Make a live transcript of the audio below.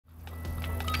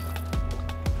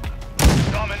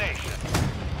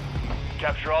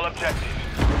Capture all objectives.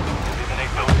 Eliminate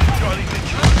those in Charlie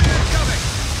secure.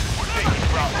 We're taking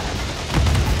Bravo.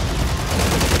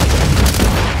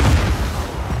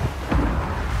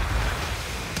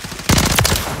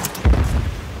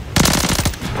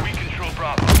 We control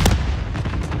Bravo.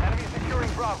 Enemy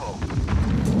securing Bravo.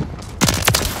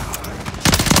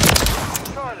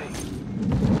 Charlie.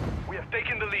 We have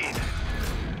taken the lead.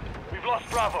 We've lost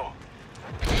Bravo.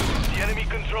 The enemy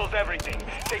controls everything.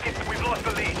 Take it. We've lost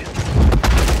the lead.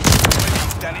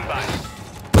 Standing by.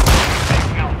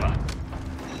 Taking Alpha.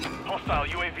 Hostile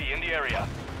UAV in the area.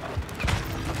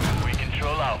 We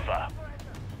control Alpha.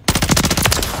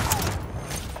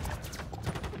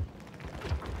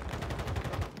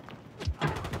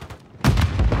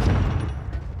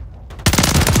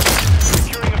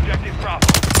 Securing objective Bravo.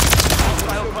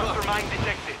 Hostile cluster mine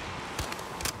detected.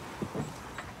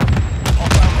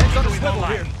 Hostile UAV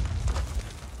online.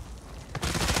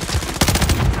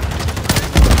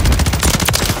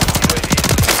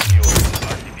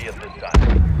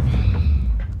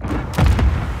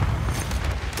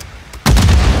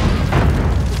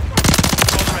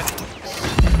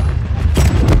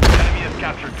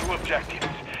 Objectives.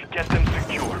 Get them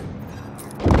secure.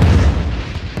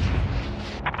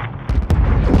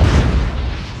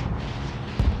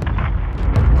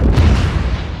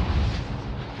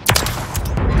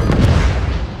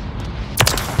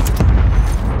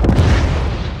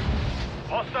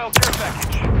 Hostile care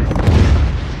package.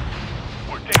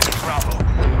 We're taking Bravo.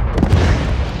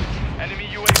 Enemy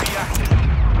UAV active.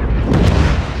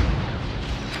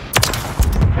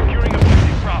 Securing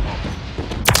objective Bravo.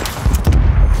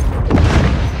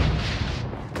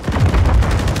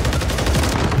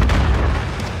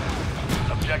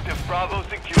 Objective Bravo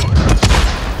secured.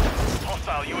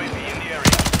 Hostile UAV in the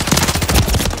area.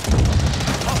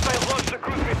 Hostile launched the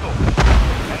cruise missile.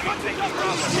 Enemy taking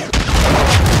Bravo.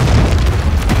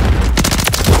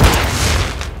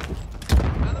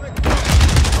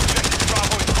 Objective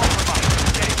Bravo is compromised.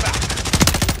 Getting back.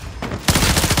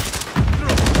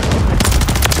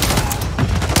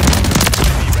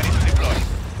 UAV ready to deploy.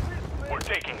 We're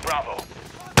taking Bravo.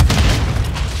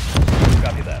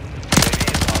 Copy that.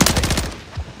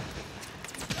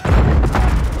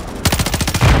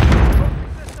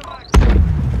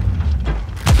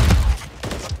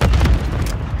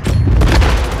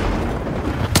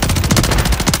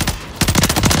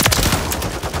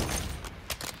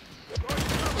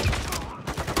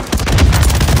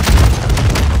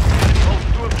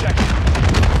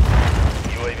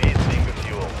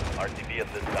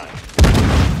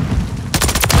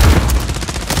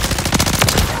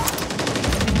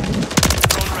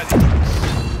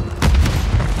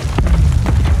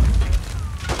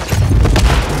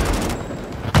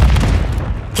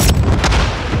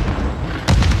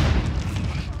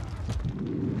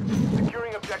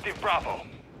 Objective Bravo.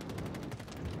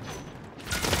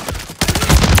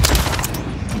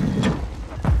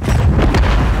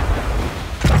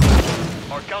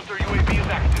 Our counter UAV is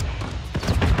active.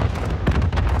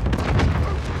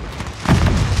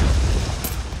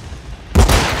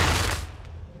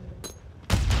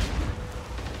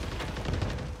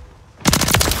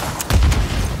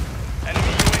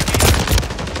 Enemy UAV.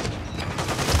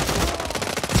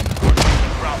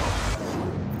 Bravo.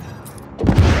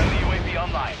 Friendly UAV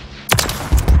online.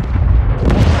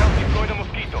 Hostile deployed a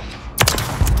Mosquito.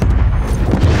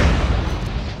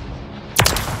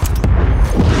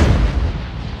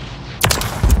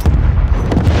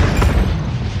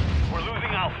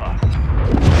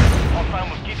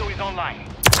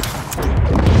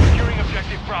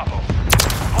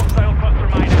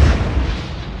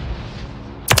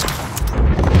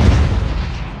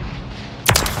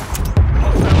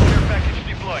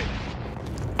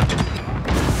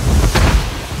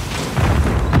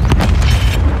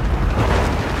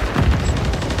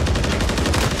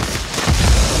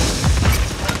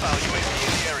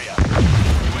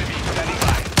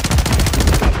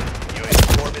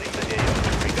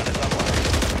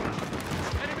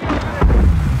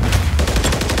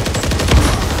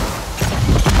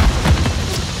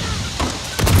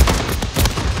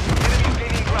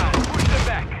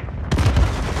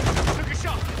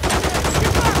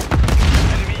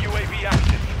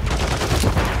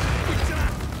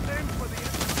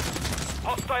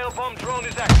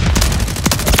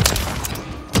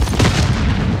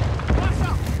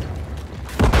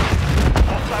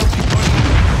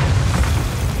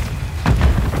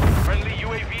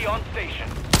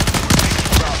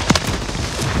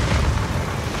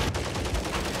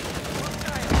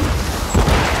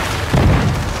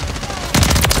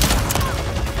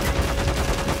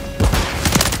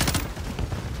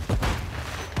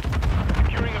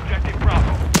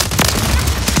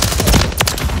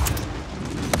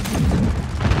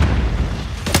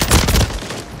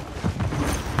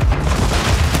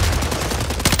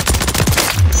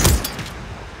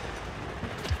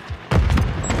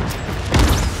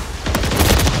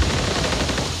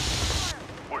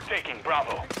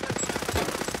 Bravo.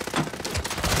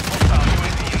 Hostile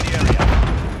UAV in the area.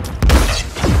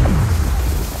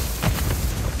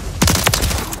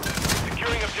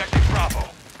 Securing objective Bravo.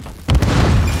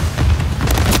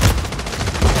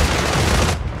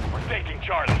 We're taking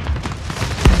Charlie.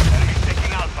 Enemy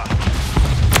taking Alpha.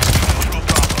 Control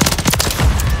Bravo.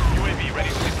 UAV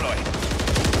ready to deploy.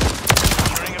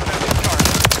 Securing objective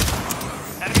Charlie.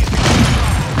 Enemy securing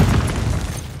Bravo.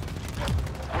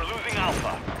 We're losing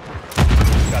Alpha.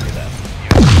 Copy that.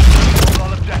 Hold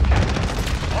all objectives.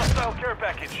 Hostile care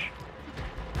package.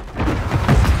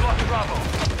 Lost Bravo.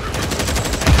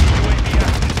 Enemy UAV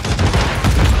active.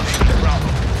 Taking Bravo.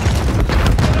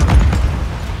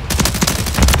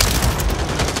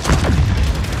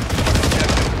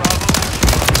 Objective Bravo.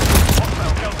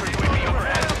 Hostile counter UAV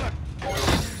overhead.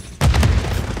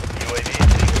 UAV is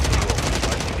taking fuel.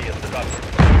 RTB is deducted.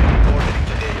 Orbiting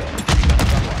the AO.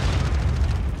 Someone.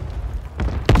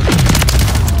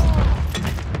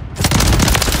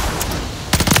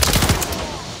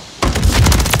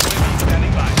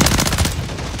 Standing by.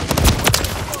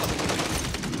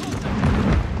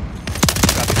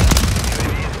 Copy that.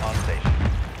 UAV is on station.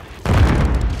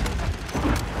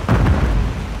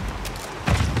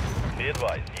 Be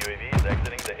advised, UAV is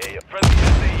exiting the AO. Friendly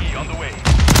SAE on the way.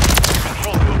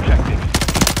 Control to objectives.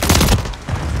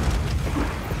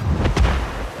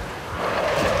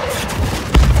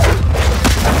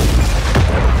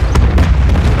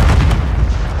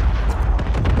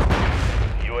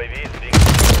 UAV is being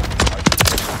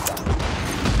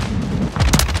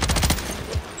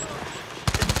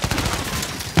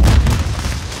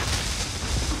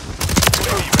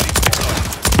UAV ready to deploy.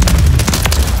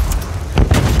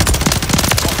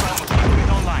 Hostile mosquito is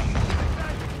online.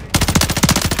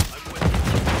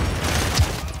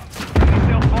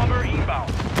 Stealth bomber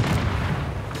inbound.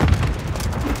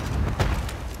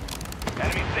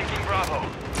 Enemies taking Bravo.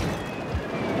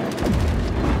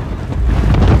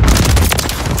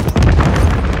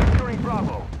 Securing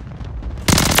Bravo.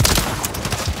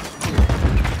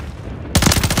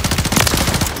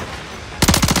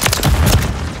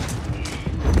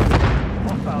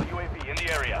 Hostile UAV in the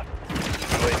area.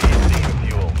 UAV is taking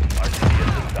fuel. RTB at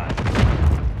this time.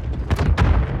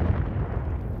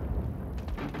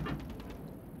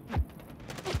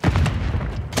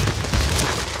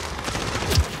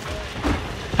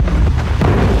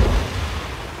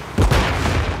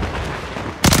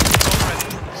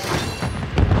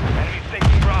 Enemies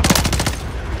taking Bravo.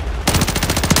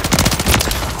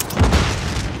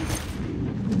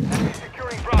 Enemy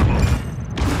securing Bravo.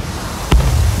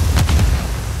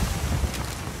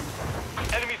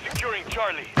 Enemy securing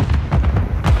Charlie.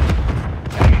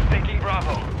 Enemy taking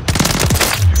Bravo.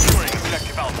 Securing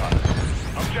objective Alpha.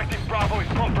 Objective Bravo is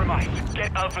compromised.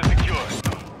 Get Alpha secured.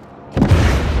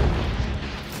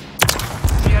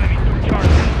 The enemy took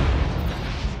Charlie.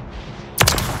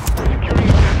 Securing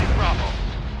objective Bravo.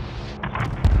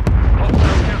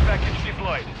 Hostile care package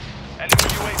deployed. Enemy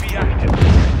UAV active.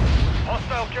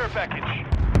 Hostile care package.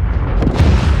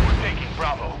 We're taking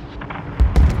Bravo.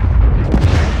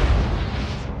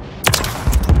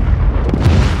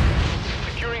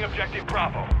 Securing objective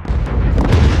Bravo.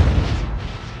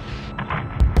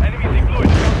 Enemy deployed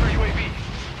counter UAV.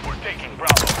 We're taking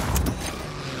Bravo.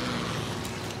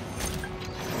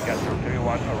 Casper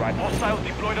 3-1 arrived. Hostiles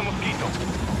deployed a Mosquito.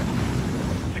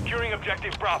 Securing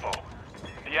objective Bravo.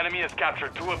 The enemy has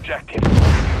captured 2 objectives.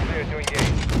 Clear to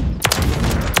engage.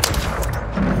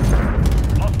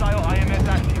 Hostile IMS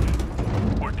active.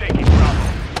 We're taking Bravo.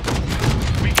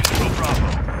 We control Bravo.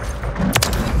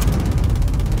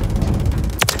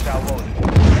 Missile loaded.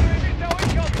 Missile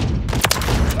incoming!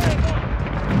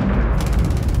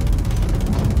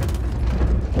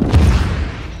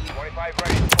 25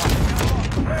 ready.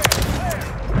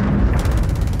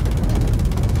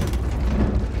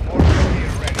 More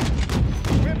here ready.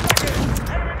 We're second.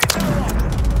 Enemy missile lock.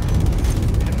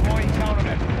 Deploying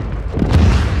countermeasures.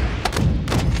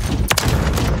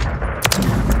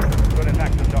 Good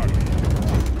attack to target.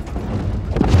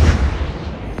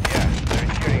 Yeah, they're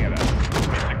shooting at us.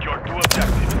 We secured 2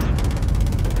 objectives.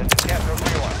 This is Casper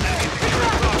 3-1. Enemy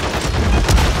securing Bravo.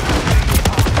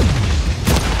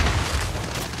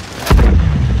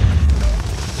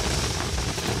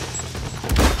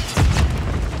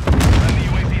 Friendly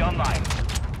UAV online.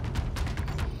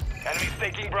 Enemies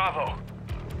taking Bravo.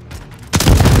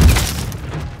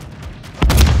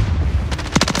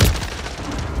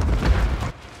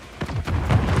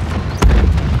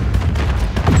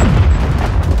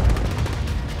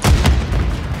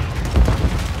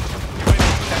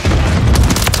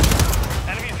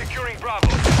 Enemy securing Bravo.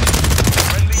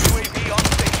 Friendly UAV on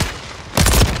station.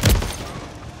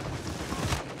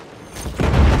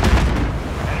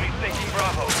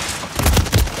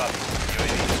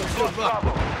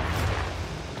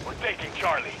 taking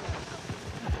Charlie.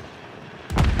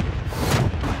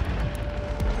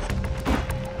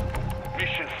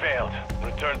 Mission failed.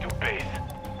 Return to base.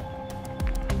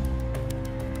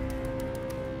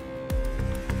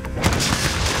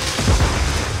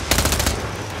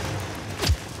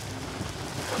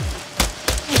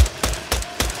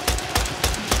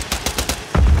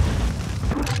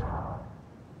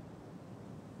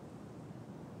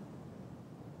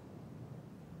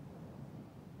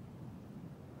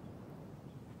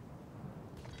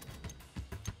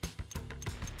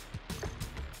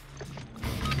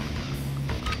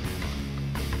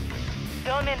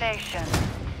 Domination.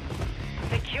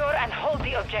 Secure and hold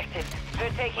the objective. We're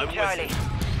taking Charlie.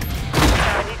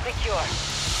 Charlie secure.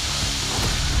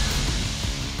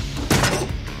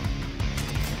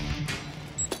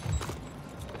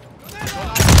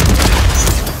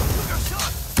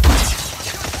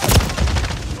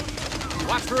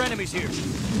 Watch for enemies here.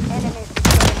 Enemies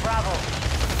securing Bravo.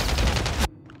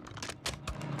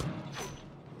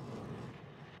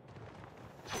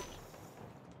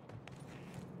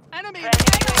 Enemy! Friendly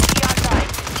UAV online.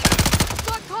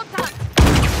 Got contact!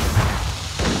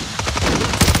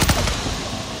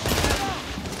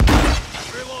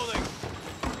 Reloading.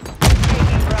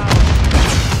 Taking Bravo.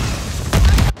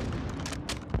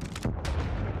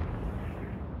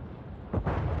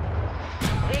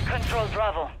 We control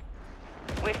Bravo.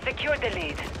 We've secured the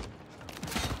lead.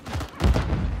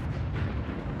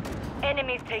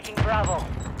 Enemies taking Bravo.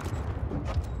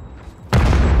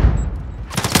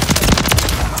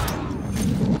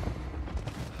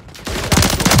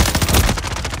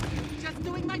 Just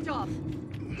doing my job.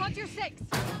 Got your 6.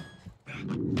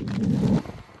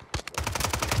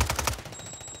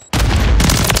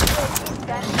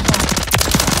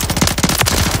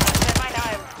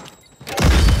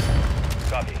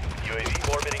 Copy. UAV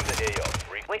orbiting the AO.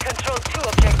 We control 2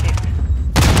 objectives.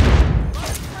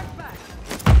 Right back.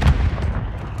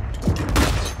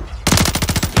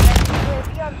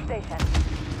 UAV on station.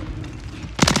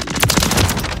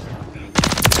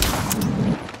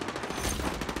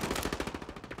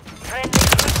 Friendly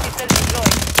cruise missile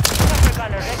deployed. Chopper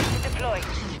gunner ready to deploy.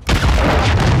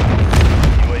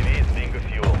 UAV is being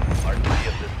fuel. RTB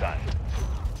at this time.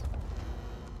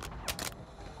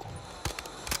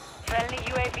 Friendly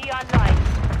UAV online.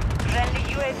 Friendly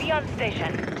UAV on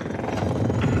station.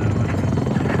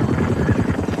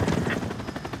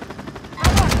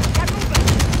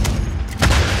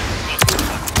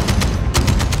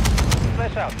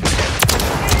 Flash out.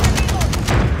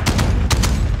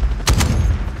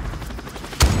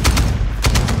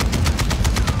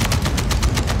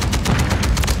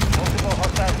 Multiple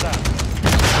hostiles down.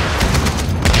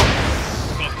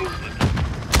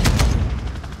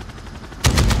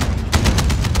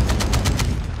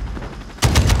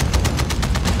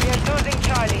 We're losing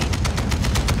Charlie.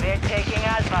 We're taking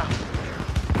Alpha.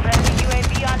 Friendly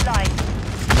UAV online.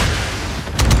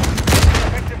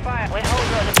 Effective fire. We hold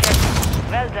all objectives.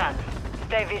 Well done.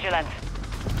 Stay vigilant.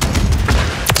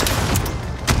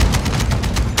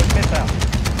 Missile.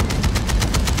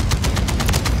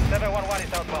 711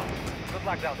 is outbound. Good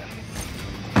luck down there.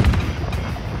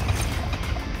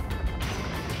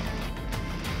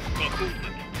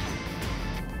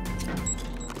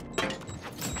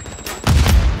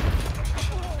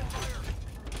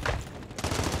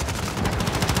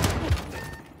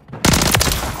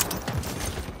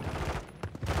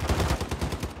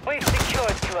 We've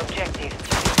secured 2 objectives.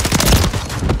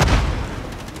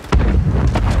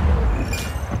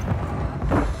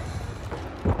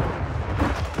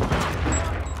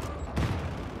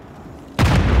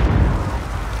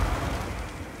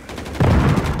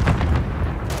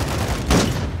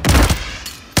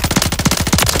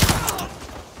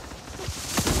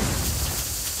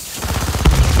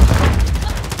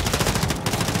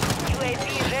 UAV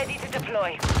ready to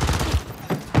deploy.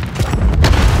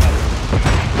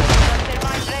 Cluster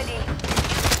mine ready.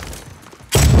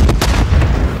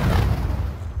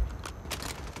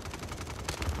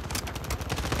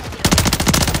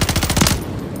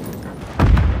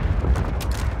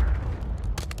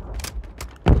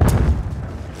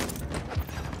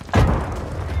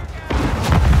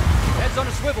 Heads on a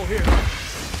swivel here.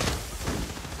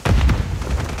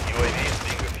 UAV is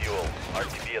being fuel.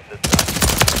 RTB at this time.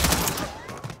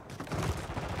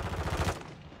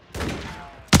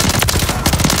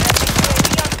 Friendly UAV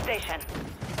on station.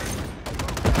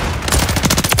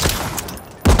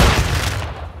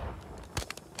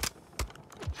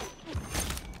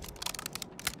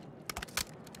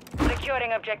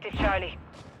 Securing objective Charlie.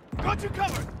 Got you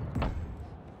covered.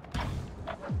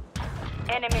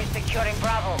 Enemies securing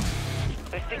Bravo.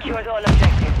 We've secured all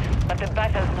objectives, but the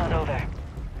battle's not over.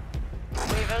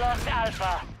 lost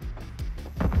Alpha.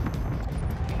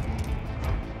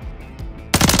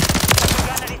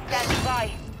 Gunner is standing by.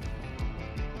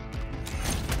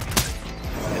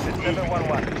 This is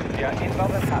 711. We are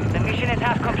inbound and half. The mission is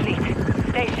half complete.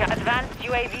 Station, advanced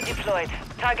UAV deployed.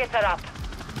 Targets are up.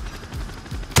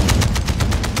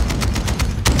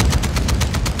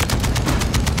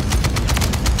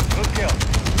 Good kill.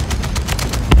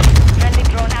 Friendly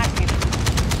drone active.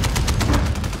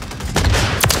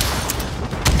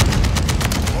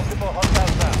 Multiple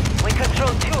hostiles down. We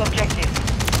control 2 objectives.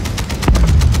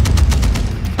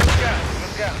 Good gun.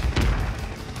 Good gun.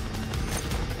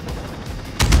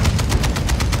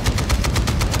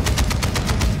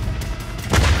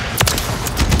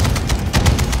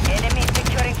 Enemy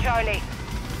securing Charlie.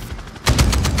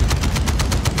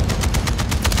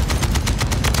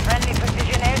 Friendly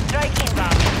precision airstrike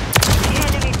inbound. The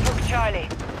enemy took Charlie.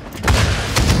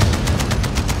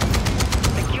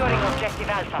 Securing objective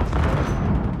Alpha.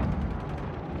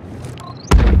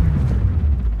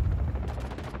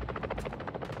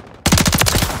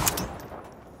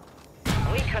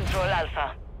 We control Alpha.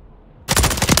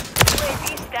 UAV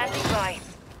standing by.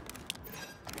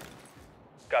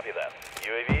 Copy that.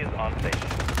 UAV is on station.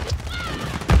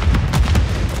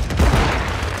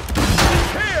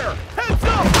 Here! Heads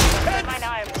up! Heads! Mine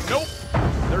arm. Nope.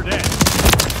 They're dead.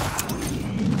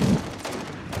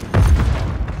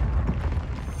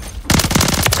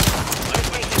 We're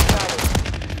taking Charlie.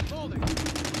 Holding.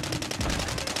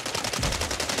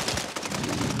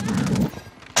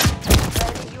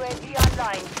 Friendly UAV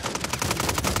online.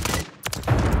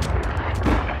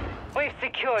 We've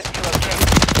secured 2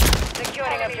 objectives.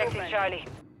 Securing objective Charlie.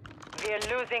 We're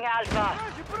losing Alpha.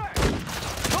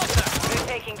 Contact! We're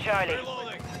taking Charlie.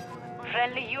 Reloading.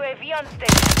 Friendly UAV on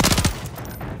station.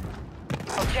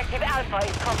 Objective Alpha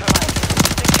is compromised.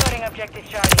 Securing objective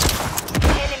Charlie.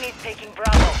 Enemies taking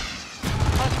Bravo.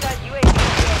 Hostile UAV in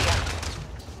the area.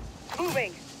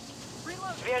 Moving.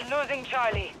 We're losing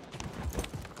Charlie.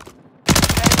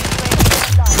 Friendly UAV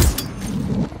online.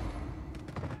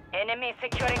 Enemy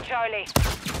securing Charlie.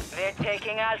 We're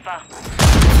taking Alpha.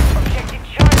 Objective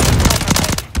Charlie is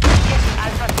compromised. Get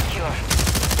Alpha secure.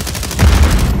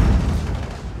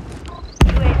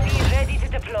 UAV ready to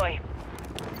deploy.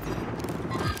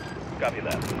 Copy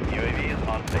that. UAV is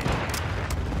on station.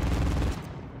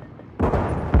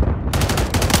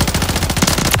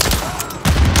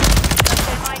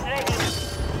 Cluster mine ready.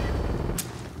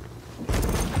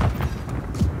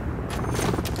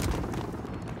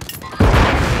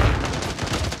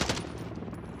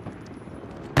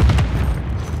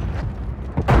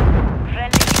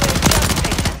 Friendly UAV on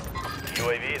station.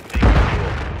 UAV is being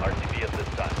controlled. RTB at this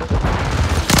time.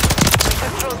 We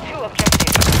control 2 objectives.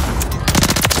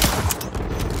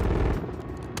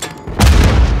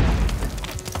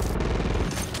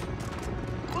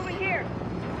 Moving here.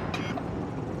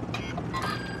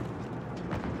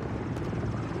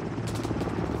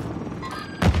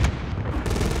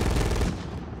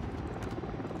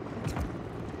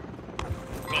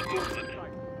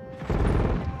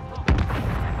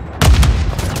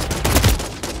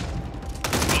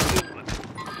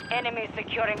 Enemy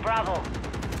securing Bravo.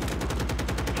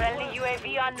 Friendly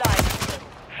UAV online.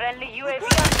 Friendly UAV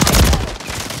online.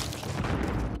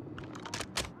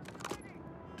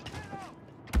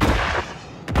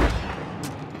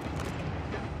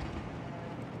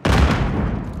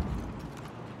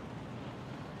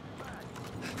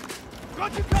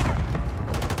 Got you covered!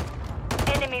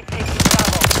 Enemy taking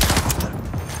Bravo.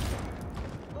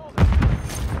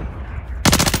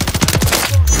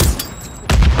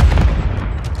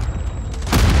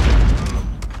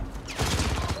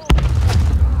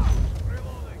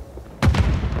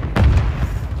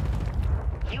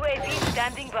 UAV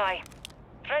standing by.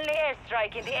 Friendly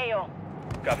airstrike in the AO.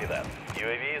 Copy that.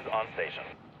 UAV is on station.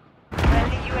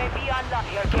 Friendly UAV online.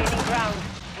 You're gaining ground.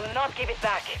 Do not give it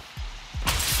back.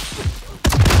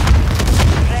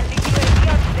 Friendly UAV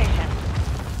on station.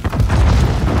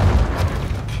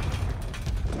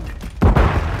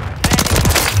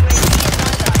 Friendly UAV is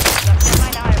online. Cluster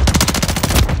mine armed.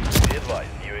 Be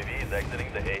advised, UAV is exiting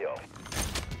the AO.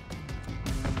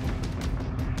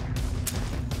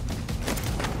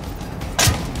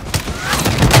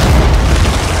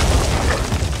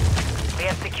 We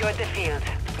have secured the field.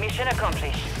 Mission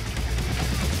accomplished.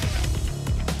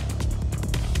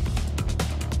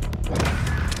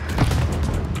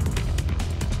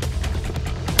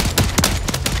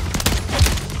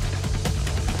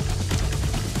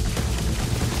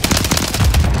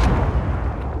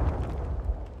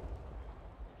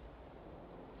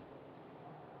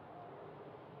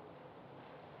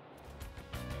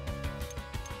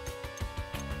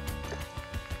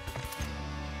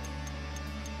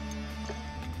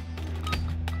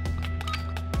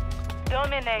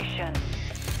 Domination.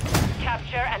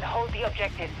 Capture and hold the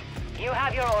objectives. You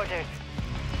have your orders.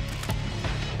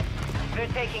 We're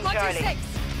taking Got your Charlie. 6.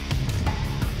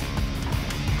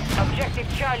 Objective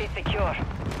Charlie secure.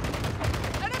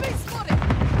 Enemy spotted.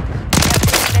 We have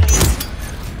taken the lead.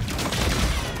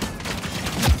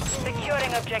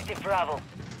 Securing objective Bravo.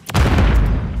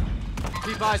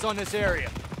 Keep eyes on this area.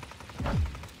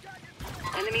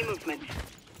 Enemy movement.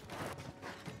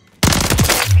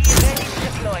 UAV ready to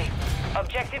deploy.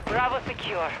 Objective Bravo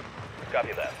secure.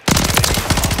 Copy that. UAV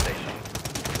on station.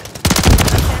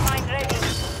 Mine ready.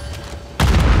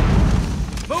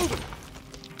 Moving!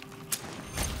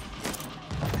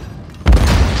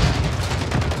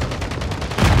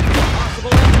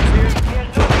 Possible enemies here. We're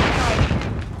losing Charlie.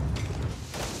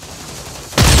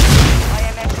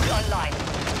 IMS is online.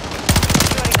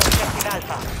 Securing objective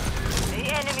Alpha. The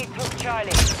enemy took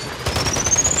Charlie.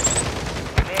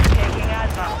 They're taking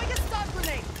Alpha. Throwing a stun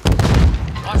grenade.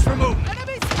 Watch for movement.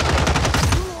 Enemy spotted.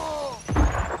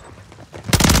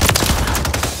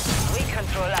 We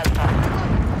control Alpha.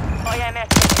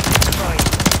 IMS is destroyed.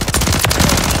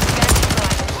 Standing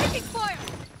by. Taking fire.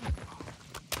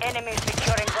 Enemy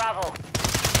securing Bravo.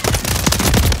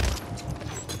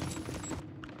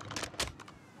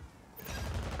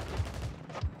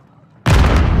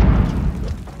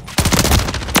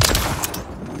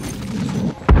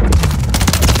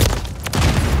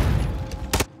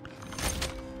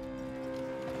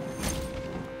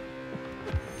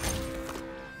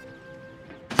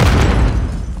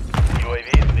 UAV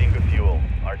is being fuel.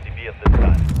 RTB at this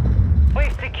time.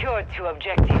 We've secured 2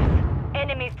 objectives.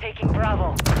 Enemies taking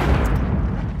Bravo. We've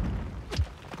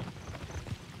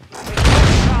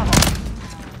taken Bravo.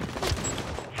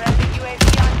 Friendly UAV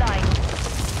online.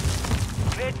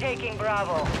 We're taking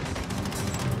Bravo.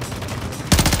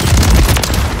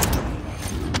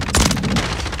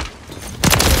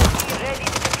 UAV ready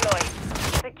to deploy.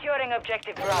 Securing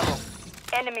objective Bravo.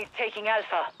 Enemies taking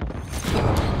Alpha.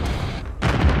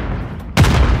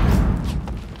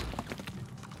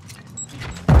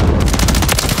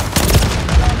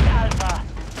 Lost Alpha.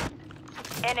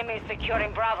 Enemies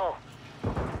securing Bravo.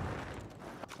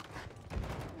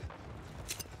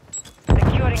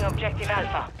 Securing objective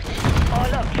Alpha.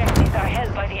 All objectives are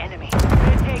held by the enemy.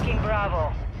 We're taking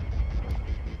Bravo.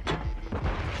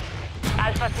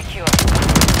 Alpha secure.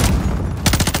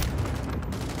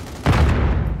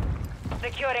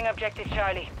 Securing objective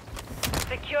Charlie.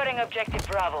 Securing objective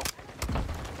Bravo.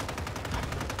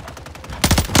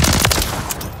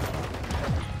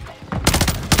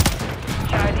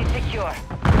 Charlie secure.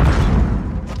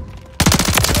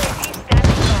 UAV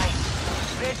standing by.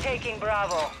 We're taking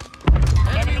Bravo.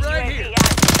 Enemy right UAV here.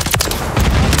 active.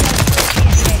 UAV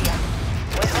in the area.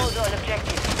 We'll hold all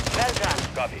objectives. Well done.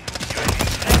 Copy.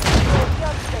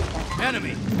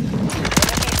 Enemy.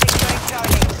 Enemy securing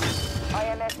Charlie.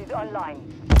 IMS is online.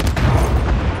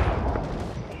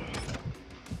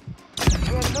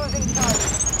 We're losing Charlie.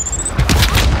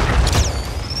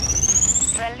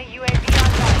 Friendly UAV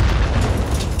online.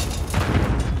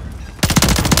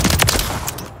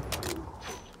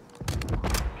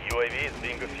 UAV is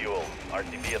being fuel.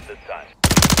 RTB at this time.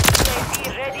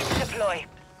 UAV ready to deploy.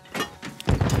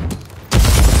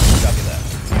 Copy that.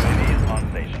 UAV is on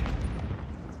station.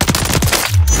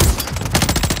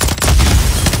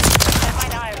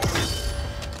 Mine iron.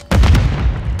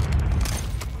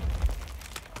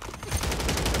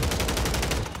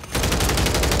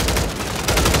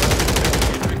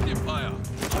 Effective fire.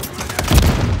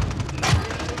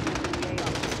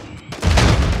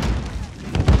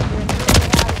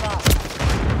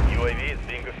 UAV is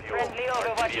being fuel. Friendly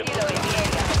Overwatch RTB at Kilo this in the time.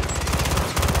 area.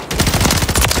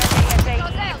 Friendly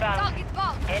Goes SAE out. bound. Target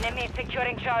bombed. Enemy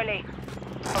securing Charlie.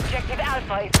 Objective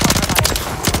Alpha is compromised.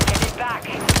 Get it back.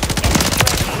 Enemy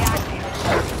UAV active.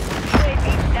 UAV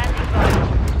standing by.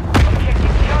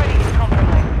 Objective Charlie is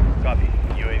compromised. Copy.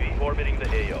 UAV orbiting the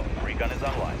AO. Recon is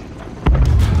online.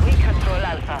 We control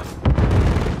Alpha.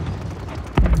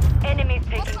 Enemies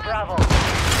taking Bravo.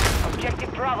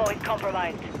 Objective Bravo is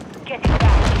compromised. Get it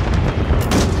back.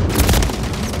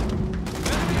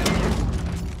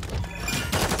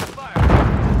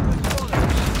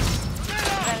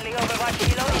 Friendly Overwatch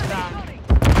Kilo inbound.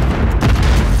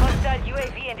 Hostile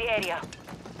UAV in the area.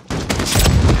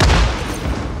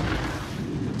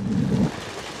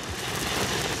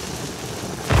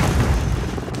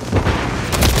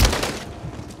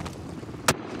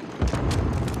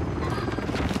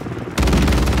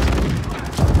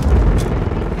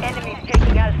 Enemies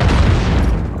taking Alpha.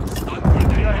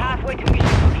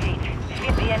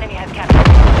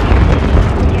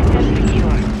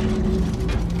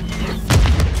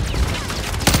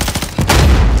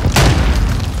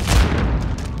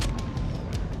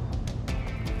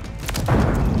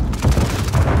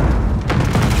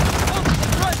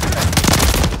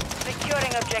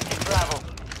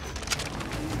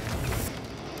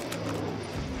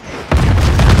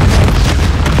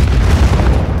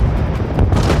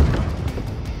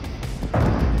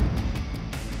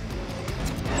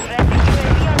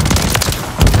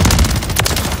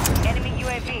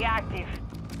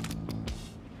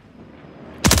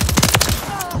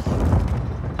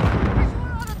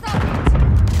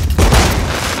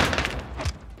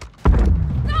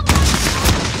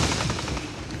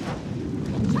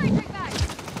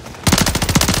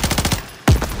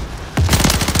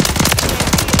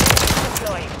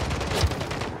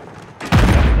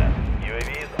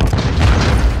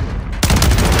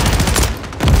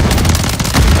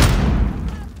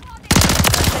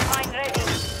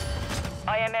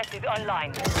 YMS is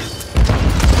online.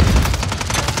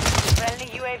 Friendly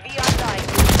UAV online.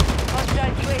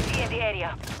 Hostile UAV in the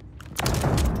area.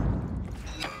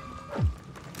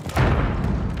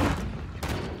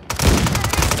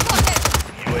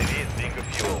 UAV is being a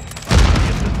fuel.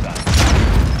 Get this done.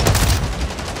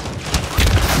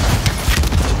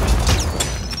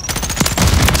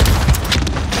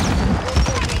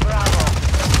 Bravo.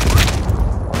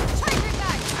 Changing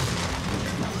back.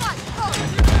 Let's go.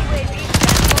 UAV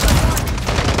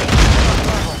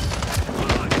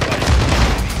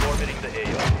Orbiting the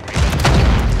AO.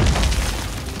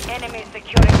 enemy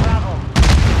securing Bravo.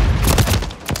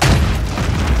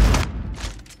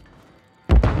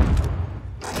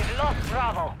 We've lost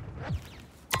Bravo.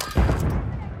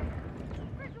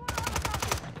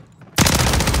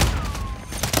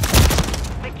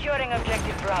 Securing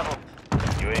objective Bravo.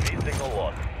 UAV signal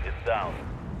lost. It's down.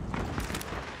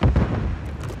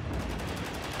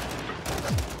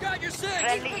 Got your six!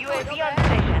 Friendly UAV on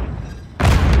station.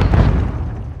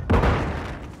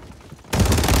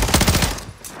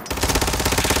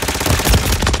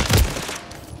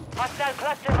 Hostile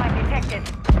cluster mine detected.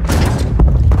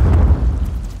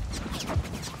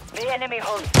 The enemy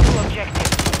holds 2 objectives.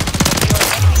 Your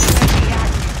enemy UAV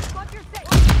active. Got your six.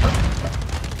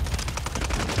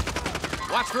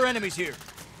 Watch for enemies here.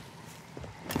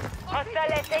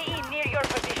 Hostile SAE near your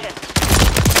position.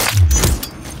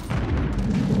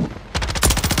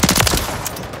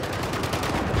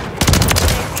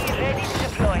 UAV ready to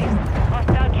deploy.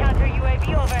 Hostile counter UAV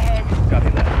overhead. Copy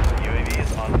that. UAV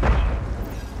is on station.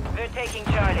 We're taking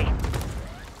Charlie.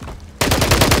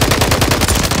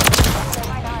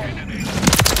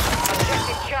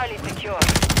 Objective Charlie secure.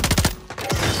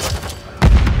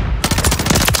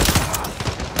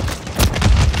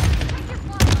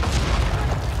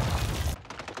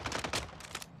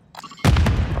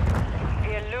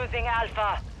 We're losing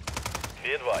Alpha.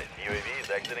 Be advised, UAV is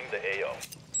exiting the AO.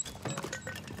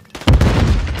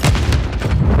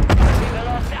 We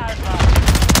lost Alpha.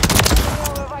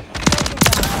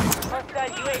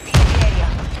 Hostile UAV in the area.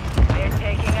 We're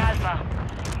taking Alpha.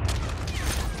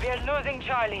 We're losing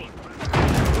Charlie.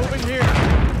 Moving here.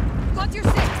 Got your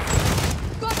six.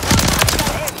 Got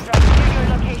Hostile airstrike near your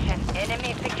location.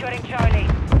 Enemy securing Charlie.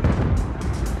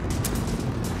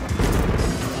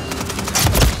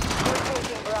 We're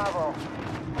taking Bravo.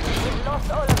 We've lost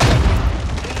all of them.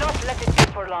 Do not let it be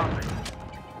for long.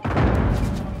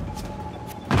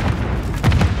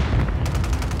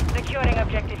 Securing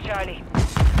objective Charlie.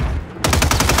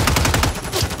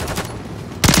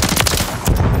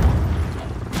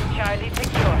 Charlie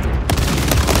secure.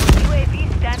 UAV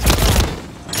standing by.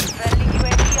 Friendly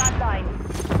UAV online.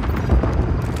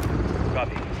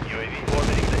 Copy. UAV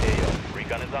orbiting the AO.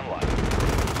 Recon is online.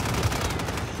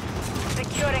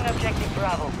 Securing objective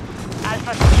Bravo.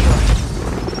 Alpha secure.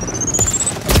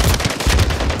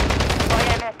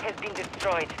 YMS has been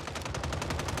destroyed.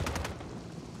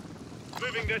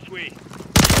 Moving this way.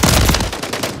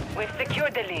 We've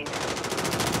secured the lead.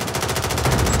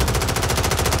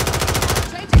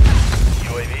 changing back.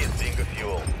 UAV is being a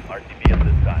fuel. RTB at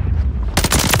this time.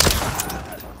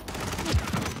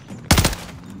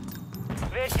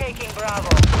 We're taking Bravo.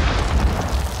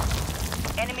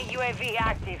 Enemy UAV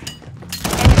active.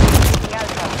 Enemy taking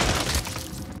Alpha.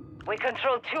 We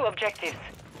control 2 objectives.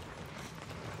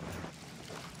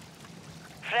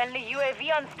 Friendly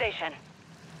UAV on station.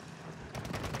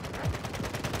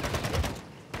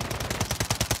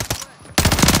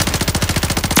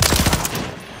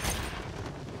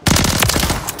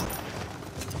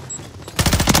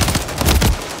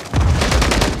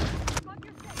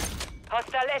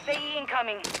 Hostile SAE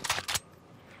incoming.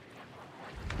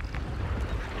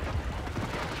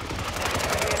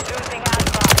 We're losing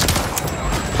Alpha.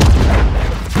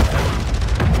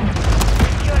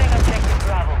 Securing objective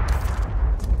Bravo.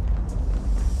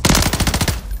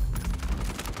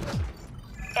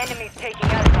 Enemies taking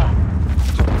Alpha.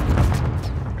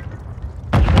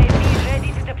 UAV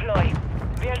ready to deploy.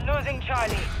 We're losing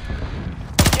Charlie.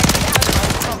 Objective Alpha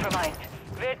is compromised.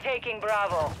 We're taking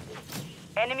Bravo.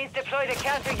 Enemies deploy the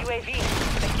counter UAV,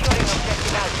 securing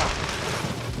objective Alpha.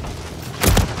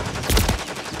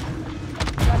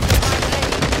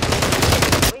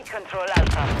 We control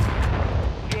Alpha.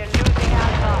 We're losing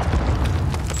Alpha.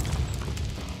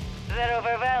 They're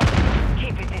overwhelmed.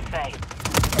 Keep it this way.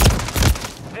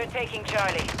 We're taking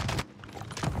Charlie.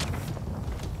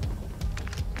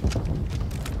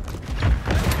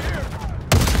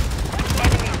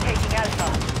 Enemies taking Alpha.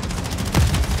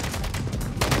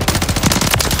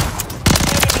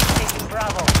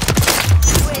 Bravo.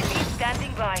 UAV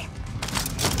standing by.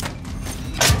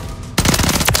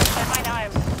 Set mine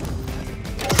arms.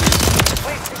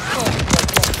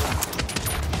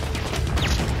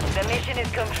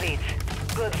 complete.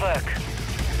 Good work.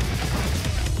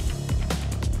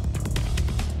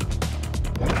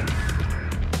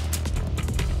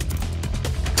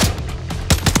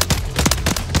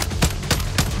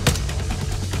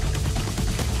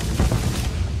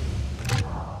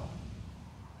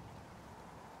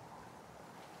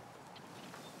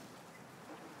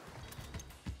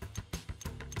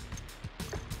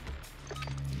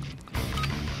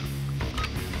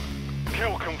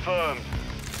 Kill confirmed.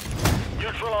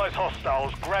 Neutralize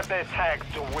hostiles, grab their tags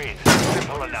to win.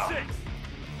 Simple enough.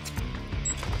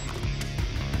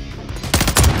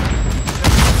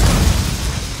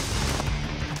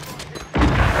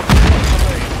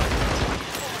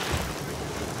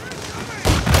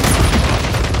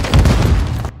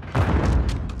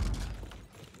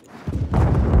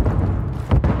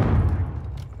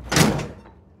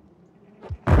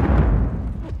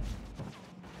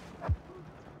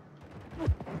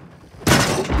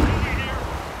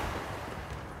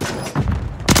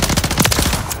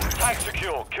 Tag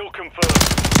secure, kill confirmed.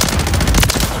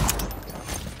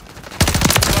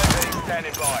 UAV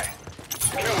standing by.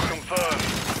 Kill confirmed.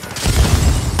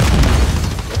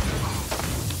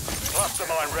 Cluster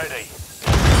mine ready.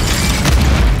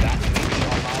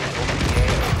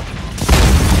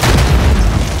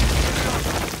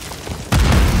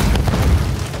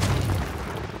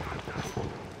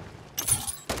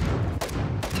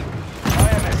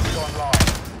 IMS is online.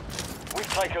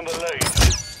 We've taken the lead.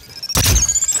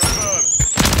 Confirmed.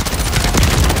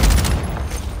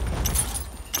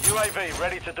 UAV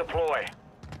ready to deploy.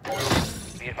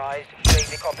 Be advised,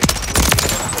 safety copy.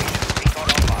 Recon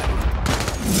online.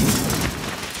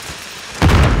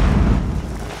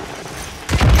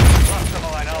 Cluster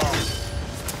mine armed.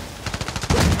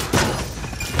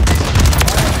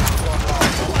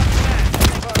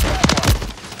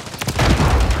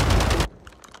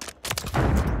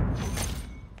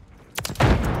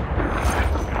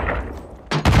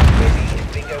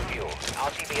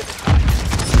 RTB at the time.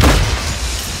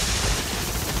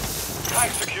 Tag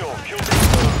secure, kill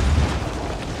confirmed.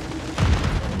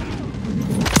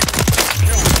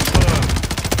 Kill confirmed.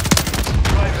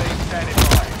 UAV standing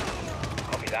by.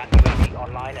 Copy that. UAV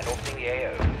online and orbiting the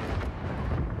AO.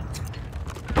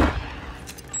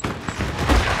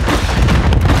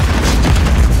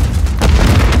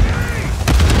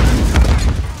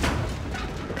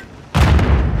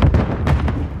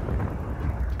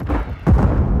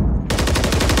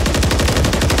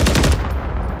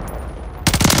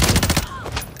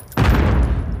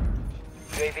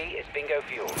 UAV is bingo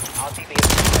fuel. RTB is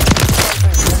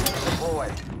Deploy.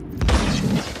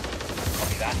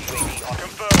 copy that. UAV on.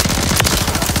 Confirmed.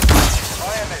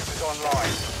 IMS is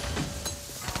online.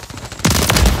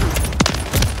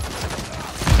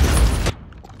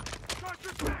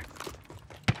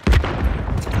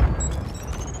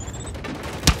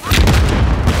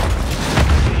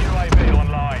 UAV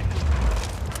online.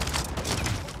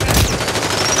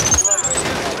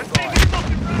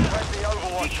 Friendly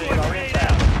Overwatch hero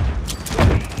inbound.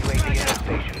 UAV in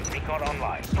station. Recon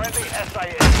online. Friendly SAS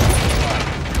is on the way.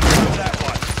 Grab that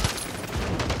one.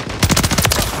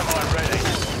 Cluster mine ready.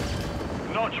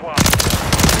 Notch one.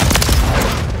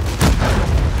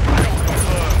 Kill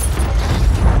confirmed.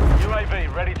 UAV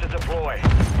ready to deploy.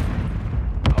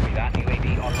 Copy that. UAV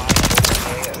online and orbiting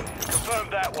the AO. Confirm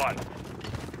that one.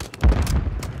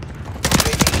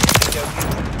 UAV is bingo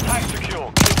fuel. Tag secure.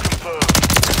 Kill confirmed.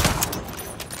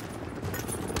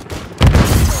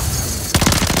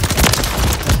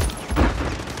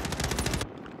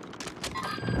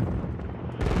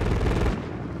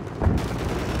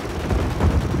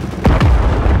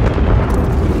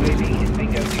 UAV is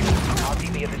bingo fuel.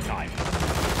 RTB at the time.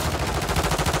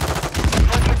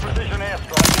 Friendly precision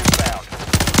airstrike inbound.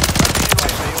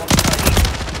 Friendly UAV on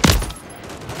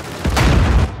station.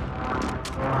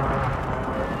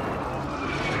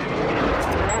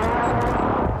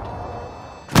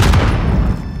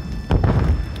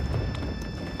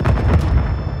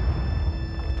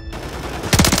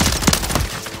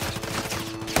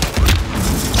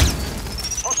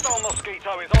 Hostile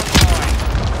Mosquito is online.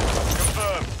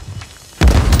 Confirmed.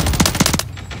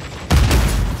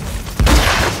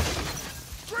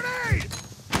 Grenade!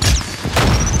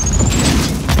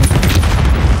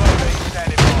 UAV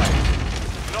standing by.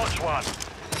 Notch one.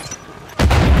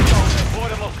 Deploy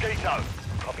the Mosquito.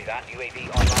 Copy that. UAV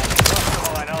online. Cluster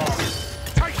mine armed.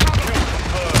 Take cover! Kill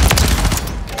confirmed.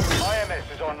 IMS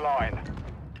is online.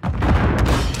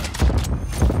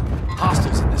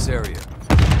 Hostiles in this area.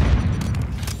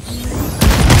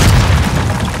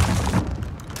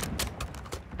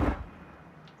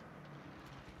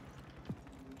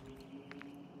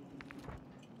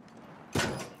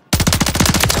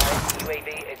 UAV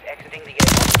is exiting the area.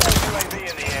 Hostile UAV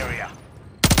in the area.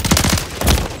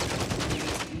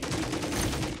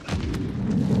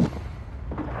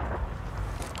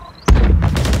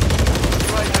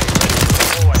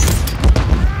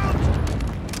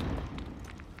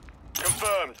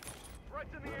 Confirmed. Right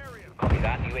in the area. Copy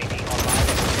that. UAV online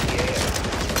and in the air.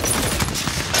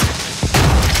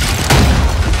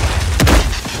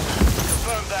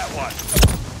 Confirmed that one.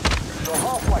 You're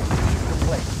halfway. Mission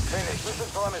complete. Finish. Mission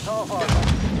time is half over.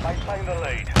 Maintain the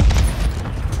lead.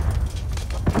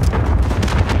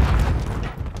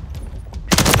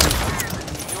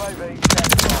 UAV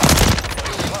standing by.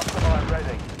 Cluster mine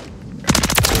ready.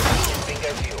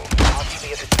 Bingo fuel. RTB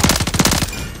at this time.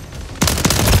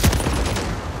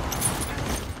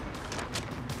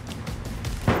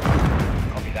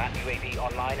 Copy that. UAV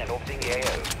online and orbiting the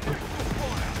AO.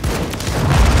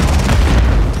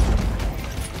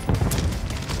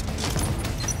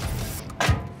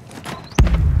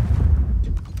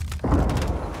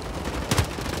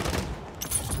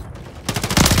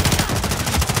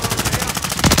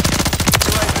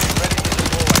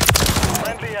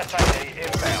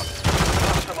 Inbound.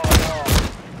 Cluster mine armed.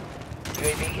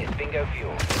 UAV is bingo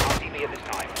fuel. RTB at this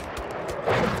time.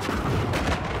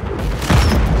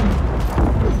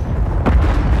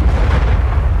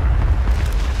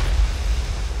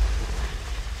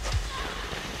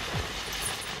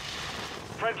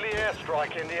 Friendly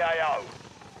airstrike in the AO.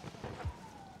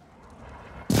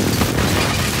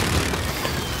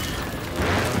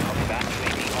 Copy that.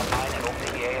 UAV online and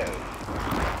orbiting the AO.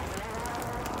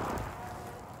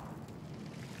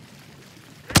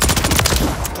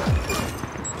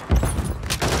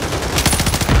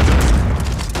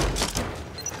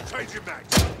 Changing back.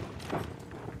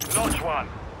 Notch one.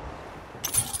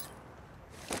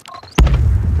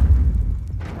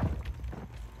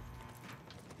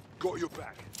 Got your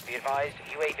back. Be advised,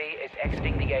 UAV is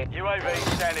exiting the AO. UAV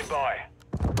standing by.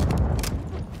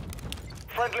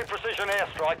 Friendly precision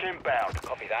airstrike inbound.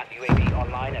 Copy that. UAV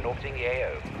online and orbiting the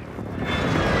AO.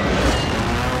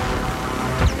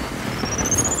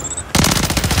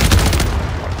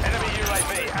 Enemy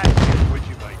UAV active. With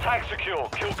you, mate. Tag secure.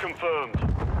 Kill confirmed.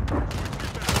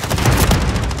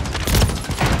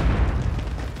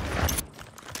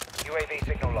 UAV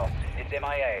signal lost. It's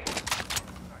MIA.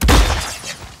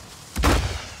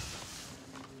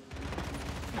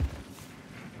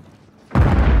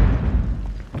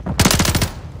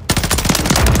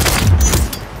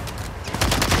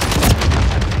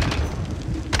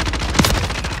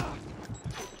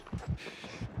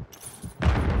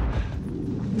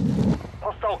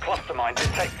 Hostile cluster mine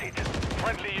detected.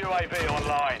 Friendly UAV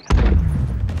online.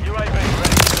 UAV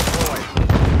ready to deploy.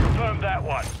 Confirm that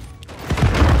one.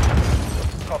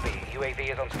 Copy. UAV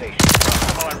is on station.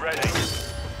 Cluster mine ready.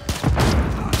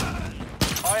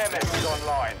 IMS is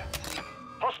online.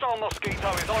 Hostile Mosquito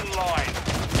is online.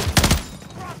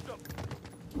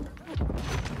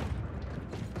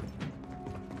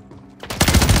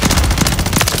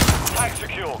 Tag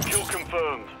secure. Kill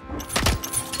confirmed.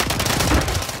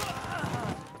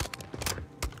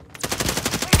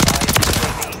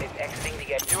 UAV is exiting the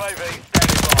AO. UAV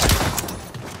standing by.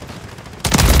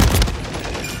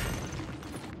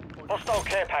 Hostile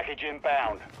care package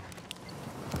inbound.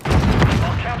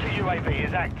 Our counter UAV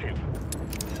is active.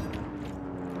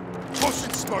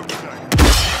 Tossing smoke grenade.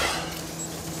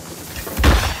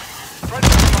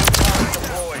 Friendly smoke turret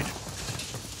deployed.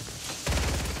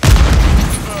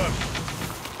 Confirmed.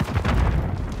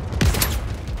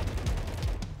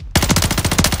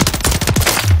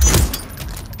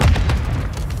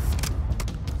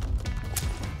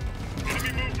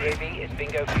 UAV is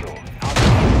bingo fuel.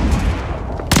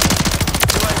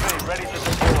 UAV ready to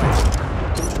deploy.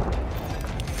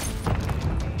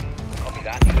 Copy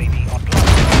that. UAV offline.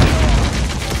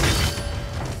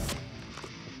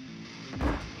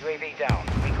 UAV down.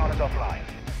 Recon is offline.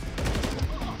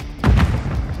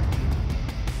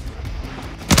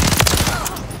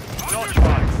 Notch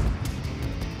one.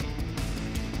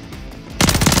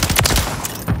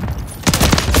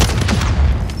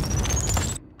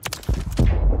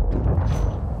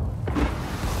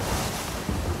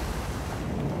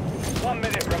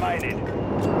 Remaining.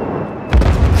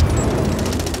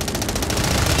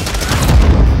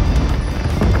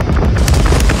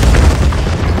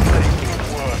 Good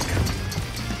work.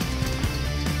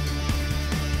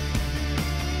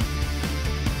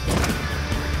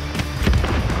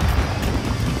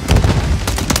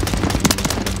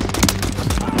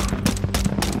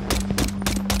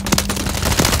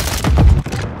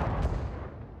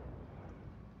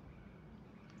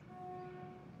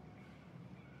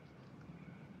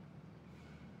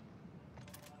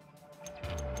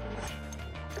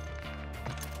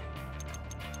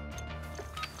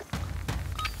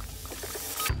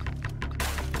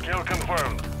 Kill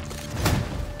confirmed.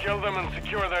 Kill them and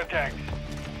secure their tanks.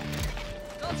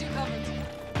 Got you covered.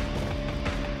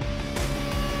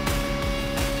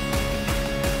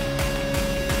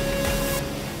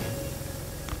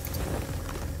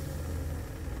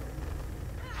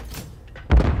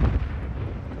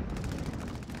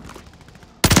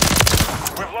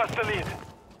 We've lost the lead.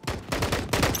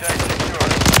 Tank secure.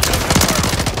 Kill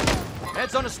confirmed.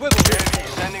 Heads on a swivel here. UAV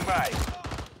standing by.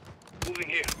 Moving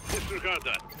here. Disregard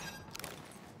that.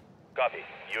 Copy.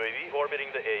 UAV orbiting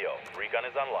the AO. Recon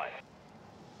is online.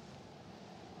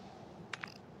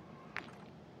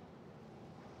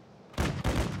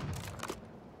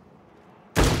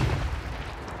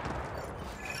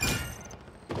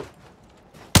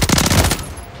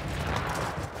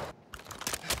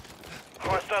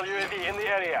 Hostile UAV in the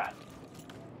area.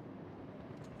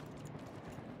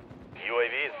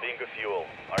 UAV is being a fuel.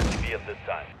 RTB at this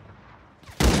time.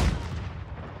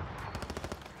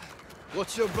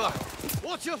 Watch your back.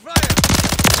 Watch your fire!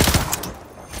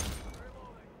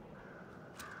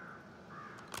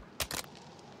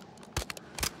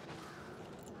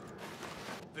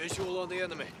 Visual on the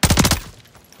enemy.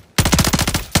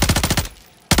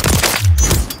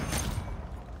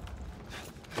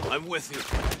 I'm with you.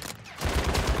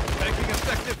 Taking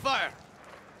effective fire.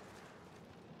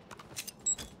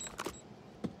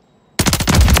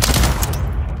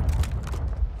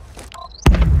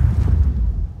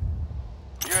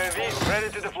 UAV ready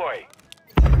to deploy.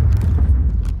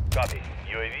 Copy.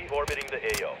 UAV orbiting the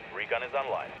AO. Recon is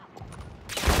online.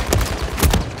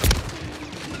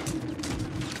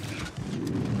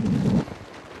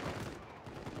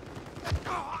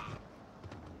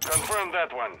 Confirm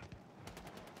that one.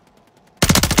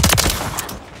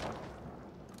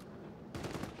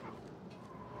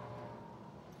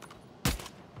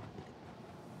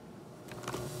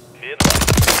 Be advised.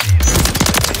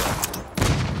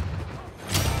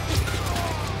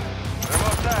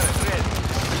 Remote turret ready.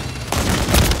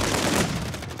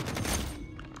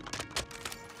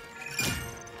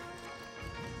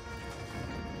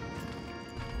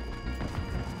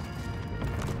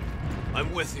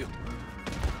 I'm with you.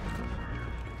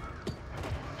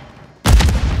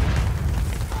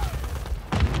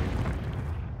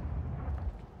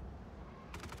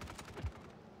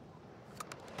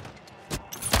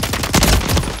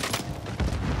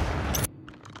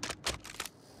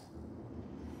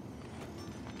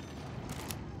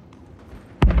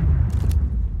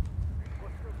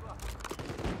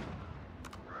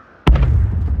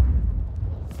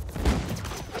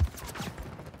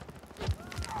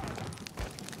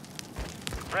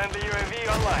 Friendly UAV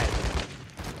online.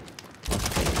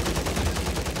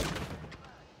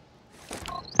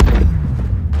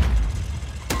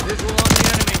 Visual on the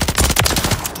enemy.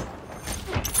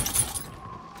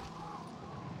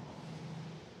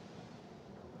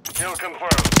 Kill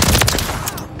confirmed.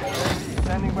 UAV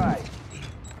standing by.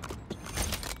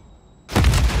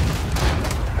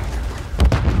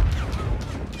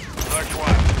 Search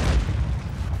one.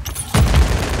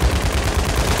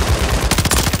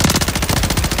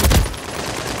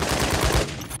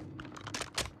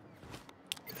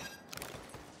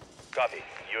 Copy.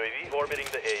 UAV orbiting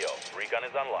the AO. Recon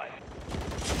is online.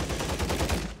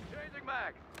 Changing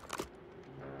mag.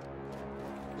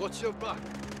 Watch your back.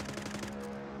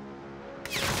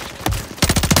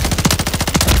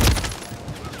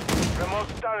 Remote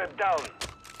turret down.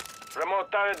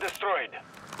 Remote turret destroyed.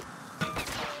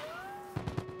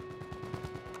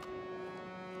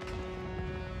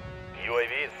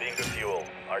 UAV is being a fuel.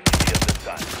 RTB at this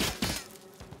time.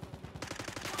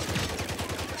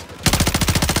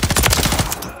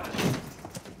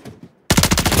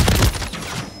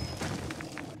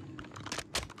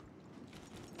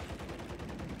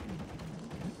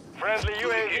 Friendly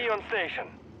UAV on station.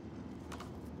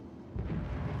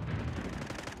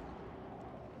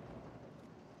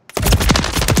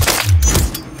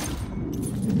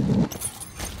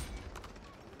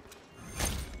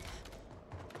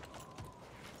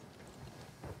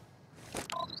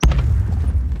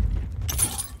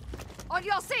 On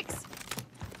your 6!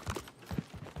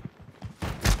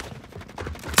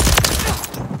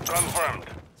 Confirmed.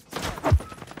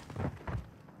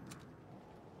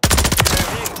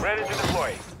 UAV ready to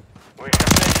deploy. We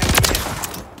have taken the lead.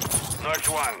 Notch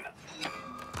 1.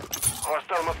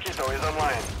 Hostile Mosquito is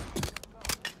online.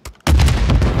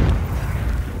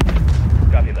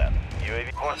 Copy that.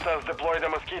 UAV. Hostiles deploy the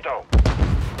Mosquito.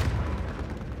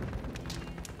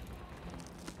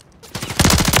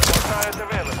 Remote turret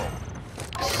available.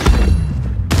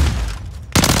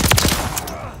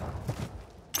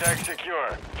 Tag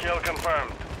secure. Kill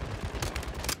confirmed.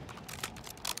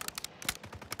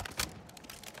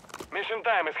 Mission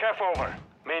time is half over.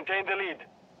 Maintain the lead.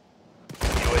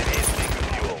 UAV is being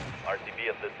refueled. RTB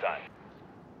at this time.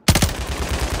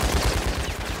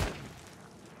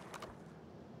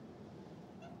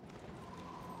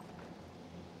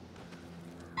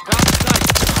 Copy sight.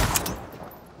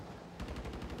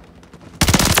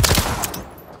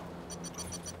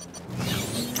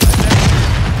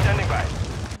 Standing by.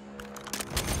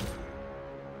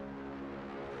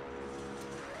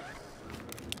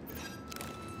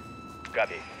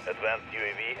 Copy. Advanced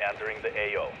UAV entering the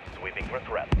AO. Sweeping for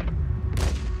threat.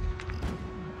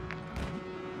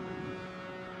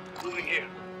 Moving here.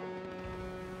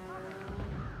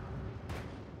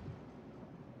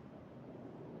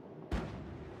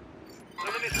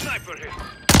 Enemy sniper here.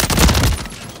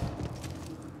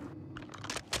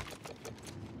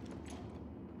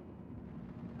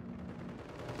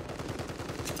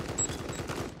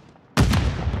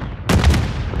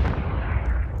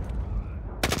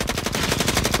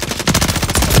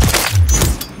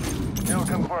 Kill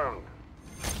confirmed.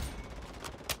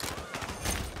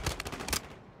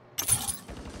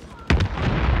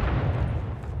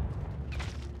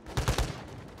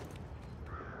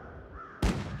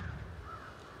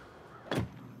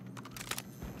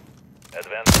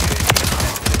 Advanced UAV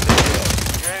entering the AO.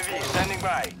 UAV standing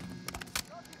by.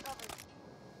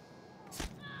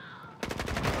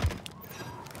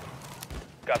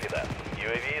 Copy that.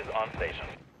 UAV is on station.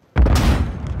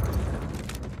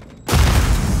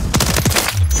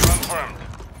 Confirmed.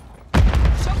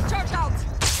 Shock charge out.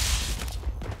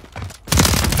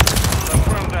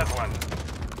 Confirm that one.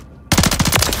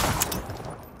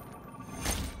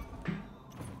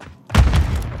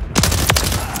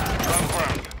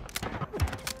 Confirmed.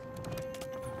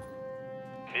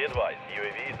 Be advised,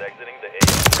 UAV is exiting the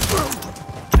AO.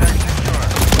 Check secure.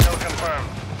 Kill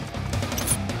confirmed.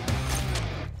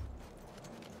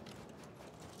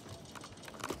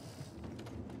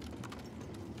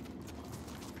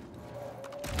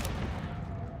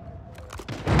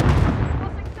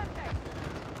 Crossing center.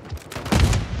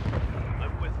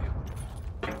 I'm with you.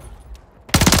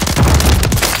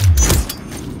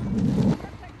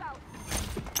 Check out.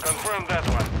 Confirm that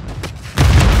one.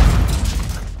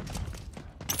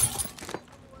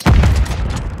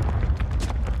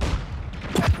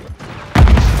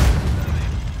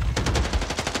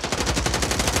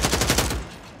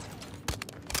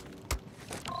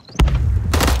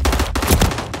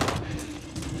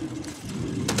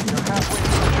 You're halfway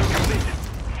through. Mission completed.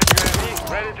 UAV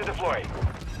ready to deploy.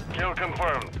 Kill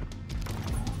confirmed.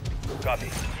 Copy.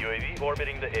 UAV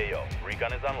orbiting the AO.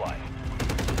 Recon is online.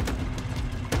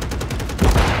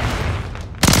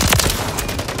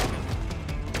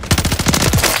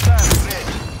 Stand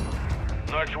ready.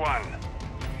 Notch 1.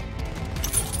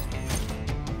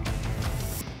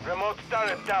 Remote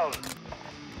turret down.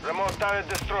 Remote turret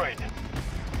destroyed.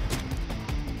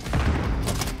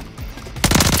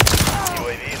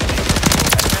 UAV is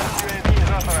Advanced UAV is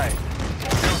authorized.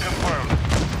 Kill confirmed.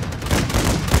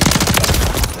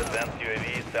 Advanced UAV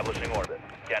establishing orbit.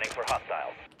 Scanning for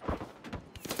hostiles.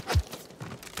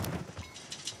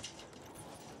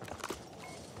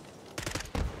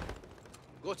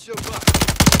 Got your back.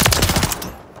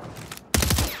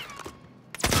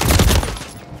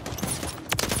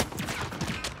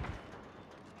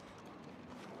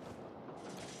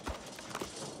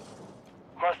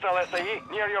 Hostile SAE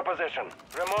near your position.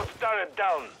 Remote turret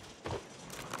down.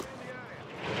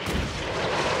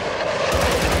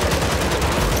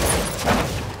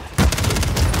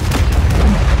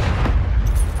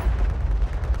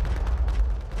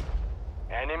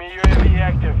 Enemy UAV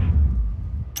active.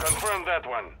 Confirm that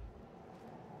one.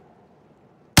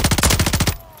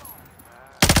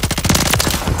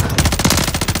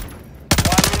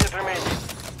 Remaining.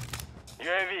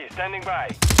 UAV standing by.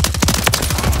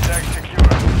 Tag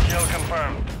secure. Kill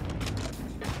confirmed.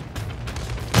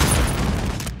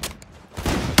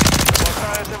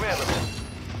 Turret available.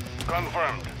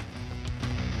 Confirmed.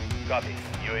 Copy.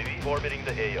 UAV orbiting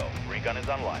the AO. Recon is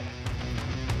online.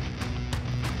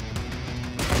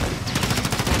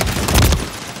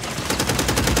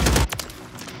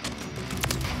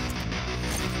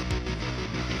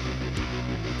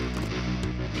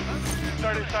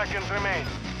 Thirty seconds remain.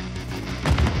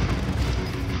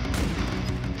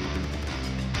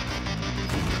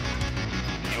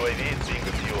 UAV is being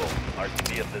refueled.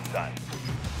 RTB at this time.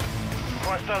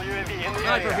 Hostile UAV in the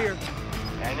Sniper area. here.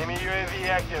 Enemy UAV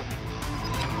active.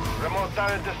 Remote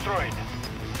turret destroyed.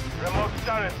 Remote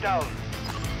turret down.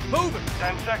 Moving.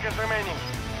 10 seconds remaining.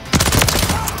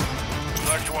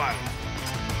 Notch 1.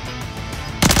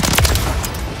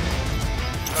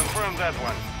 Confirm that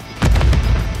one.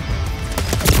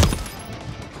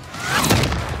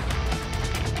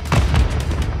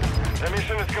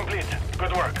 Mission is complete.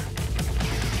 Good work.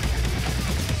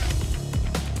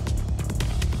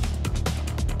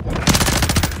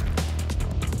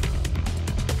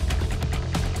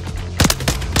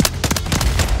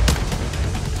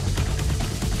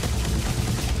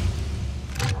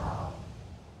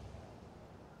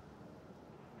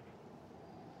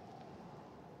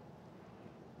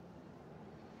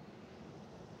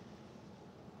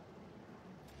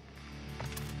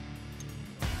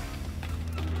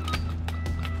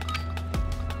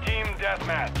 Team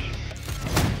deathmatch.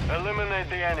 Eliminate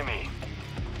the enemy.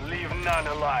 Leave none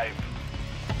alive.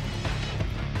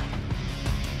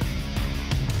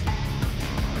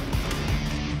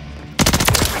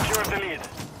 Secure the lead.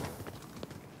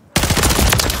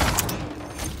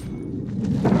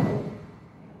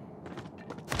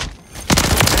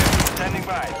 Standing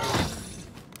by.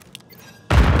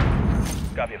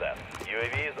 Copy that.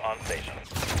 UAV is on station.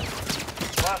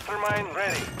 Mastermind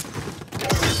ready.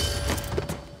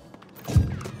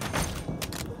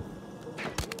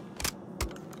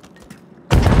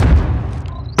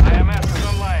 IMS is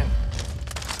online.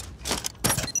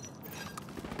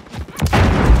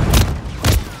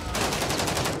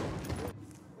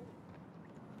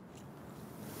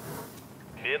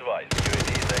 Be advised, UAV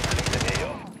is exiting the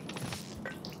AO.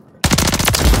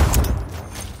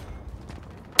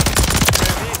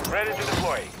 UAV ready to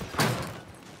deploy.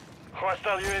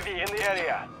 Hostile UAV in the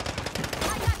area.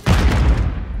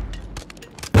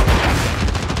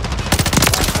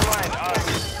 Mastermind on.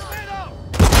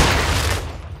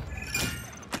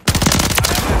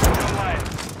 IMS is online.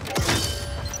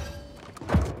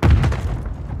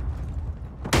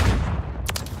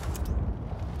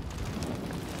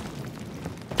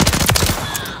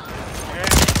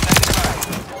 UAV standing by.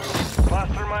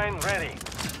 Mastermind ready.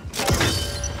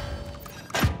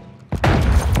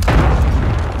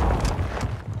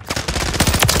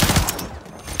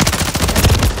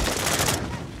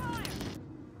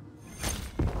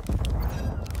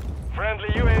 Friendly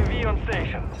UAV on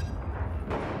station.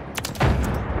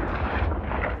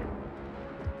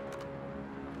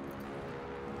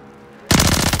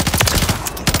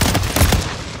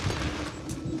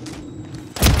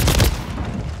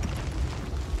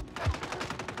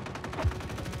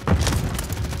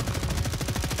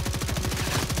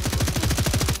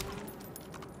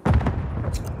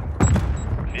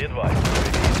 Be advised,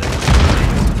 UAV is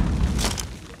exiting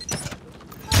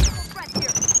Threat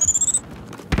here.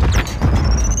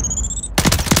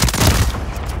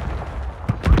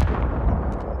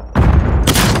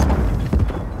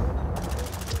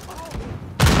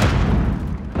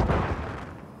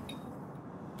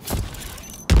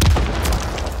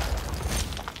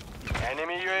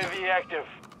 Enemy UAV active.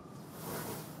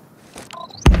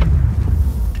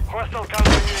 Hostile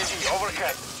counter UAV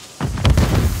overhead.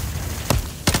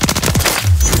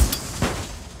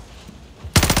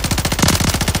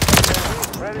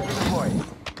 UAV ready to deploy.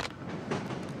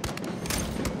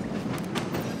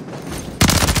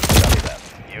 Copy that.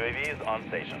 UAV is on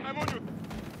station. I'm on you.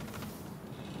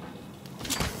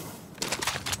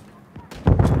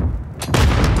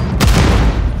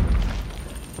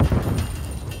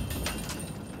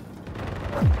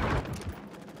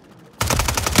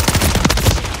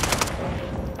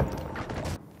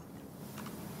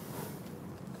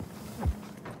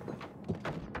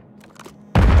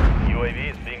 UAV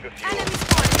is being refueled. Enemy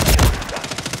spotted.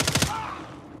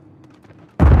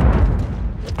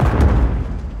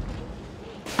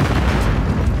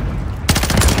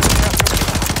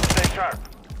 Stay sharp.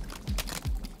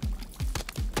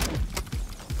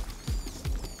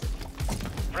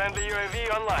 Friendly UAV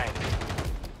online.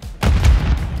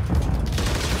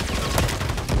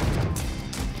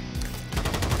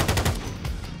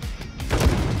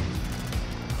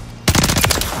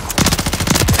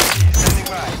 Standing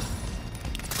by.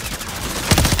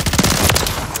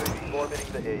 UAV orbiting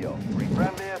the AO.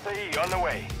 Friendly SAE on the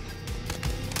way.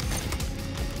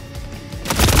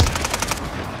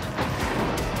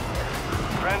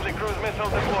 Friendly cruise missile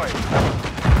deployed.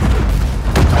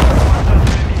 Hostile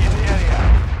UAV in the area.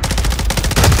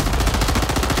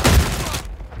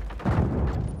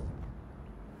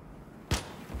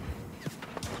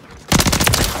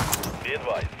 Be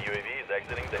advised, UAV is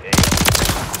exiting the AO.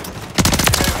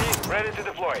 UAV ready to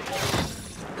deploy.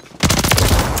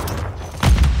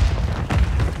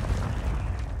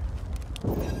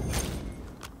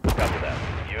 Copy that.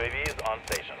 UAV is on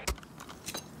station.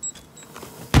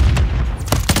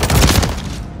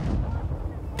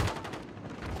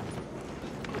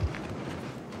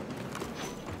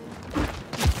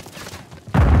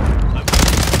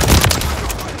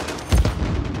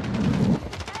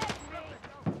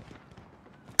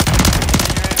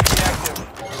 UAV active.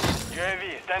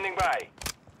 standing by.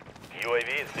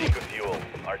 UAV is being fueled.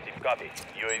 RC copy.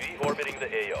 UAV orbiting the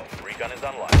AO. Recon is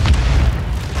online.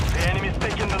 The enemy's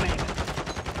taking the lead.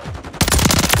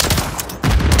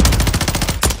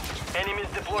 Enemies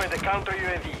deploy the counter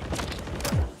UAV.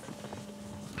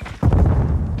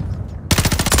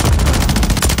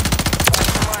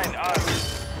 Mastermind armed.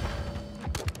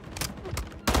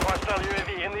 Hostile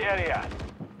UAV in the area.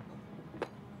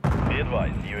 Be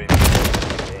advised, UAV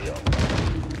orbiting the AO.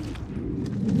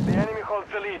 The enemy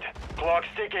holds the lead. Clock's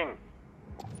ticking.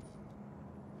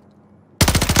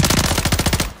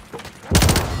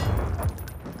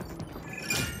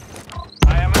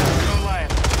 IMS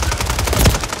online.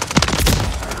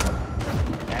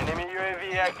 Enemy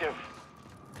UAV active.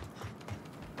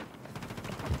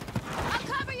 I'll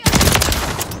cover you!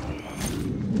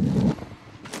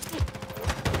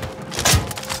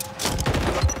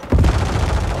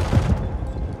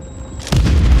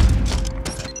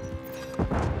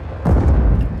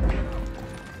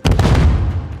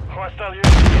 Hostile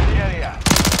UAV in the area.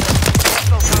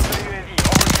 Hostile counter UAV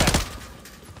overhead.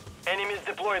 Enemies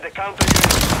deploy the counter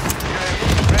UAV. UAV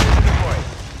ready to deploy.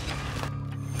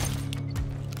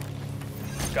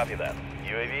 Copy that.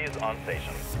 UAV is on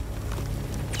station.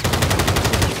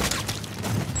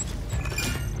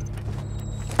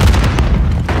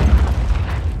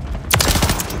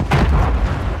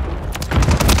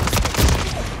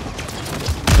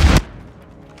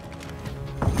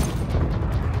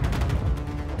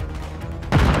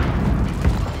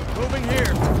 Moving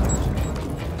here.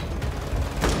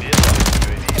 Be advised,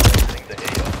 UAV is exiting the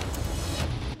AO.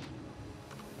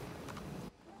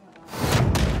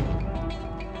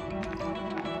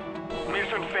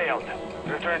 Mission failed.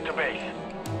 Return to base.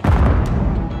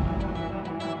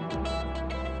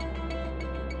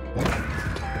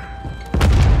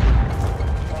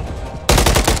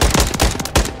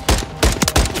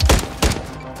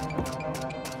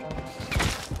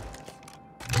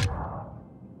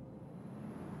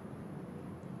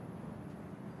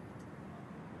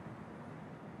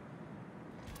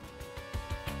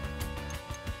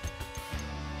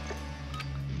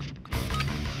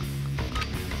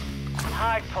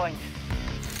 Hard point.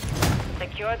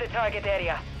 Secure the target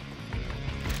area.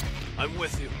 I'm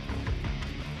with you.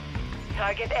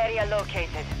 Target area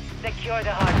located. Secure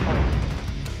the hard point.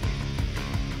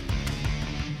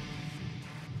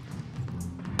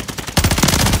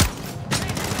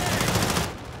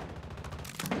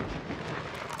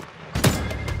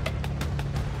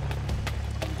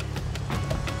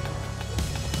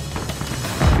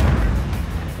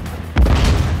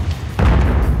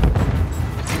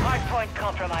 Hard point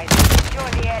compromised. Secure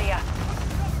the area.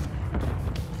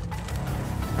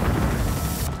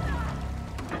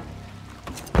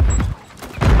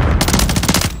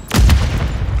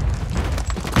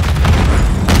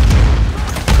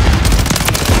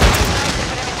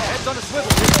 Heads on a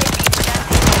swivel.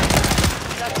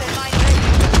 Cluster mine ready.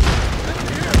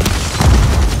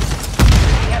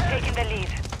 We have taken the lead.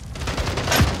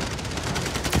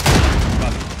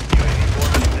 Copy. UAV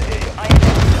orbiting the AO.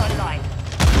 IMS is online.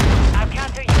 Our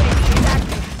counter UAV is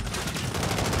active.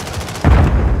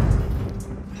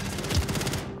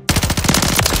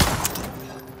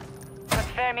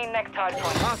 Confirming next hard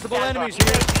point. Possible Stand by. enemies here.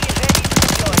 UAV is ready to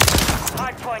deploy.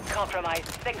 Hard point compromised.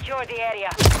 Secure the area.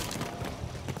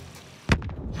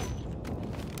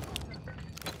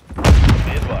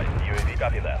 Be advised, UAV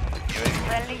copy that. UAV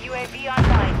Friendly UAV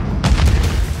online.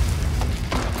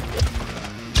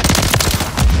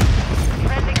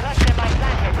 Friendly cluster mine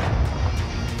planted.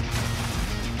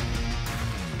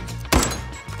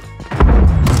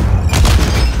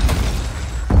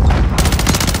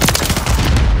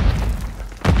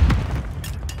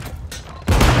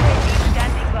 UAV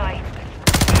standing by.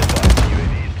 be advised,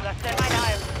 UAV is Cluster mine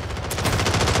armed.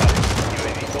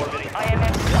 UAV orbiting.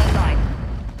 IMS is online.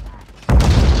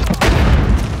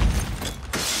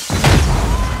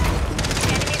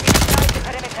 Enemies inside the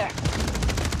perimeter.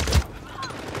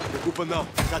 Open up.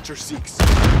 Got your six.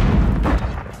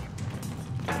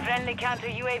 Friendly counter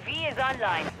UAV is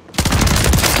online.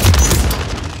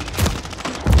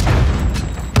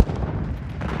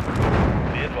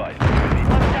 Be advised, UAV.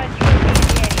 Hostile UAV in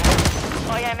the area.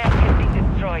 IMS has been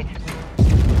destroyed.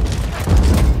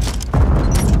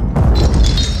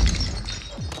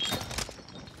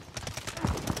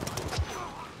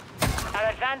 Our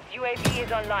advanced UAV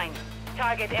is online.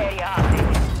 Target area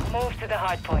updated. Move to the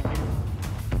hard point.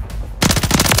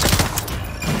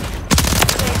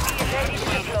 UAV is ready to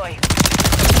deploy.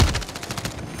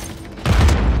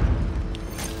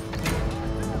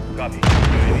 Copy.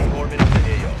 UAV orbiting the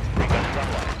AO. Recon is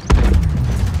online.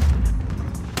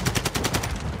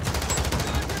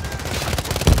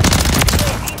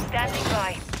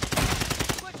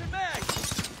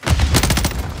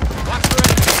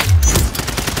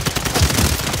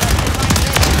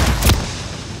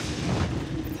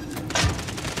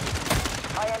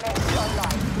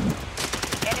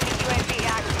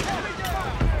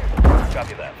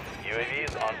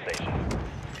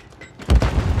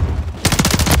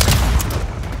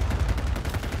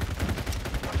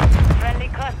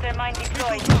 cluster mine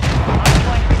deployed.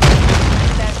 Hardpoint relocated.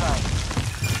 Stand by.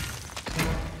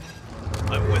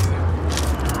 I'm with you.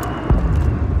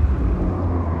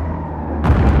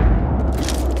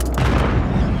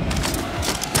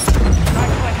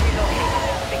 Hardpoint relocated.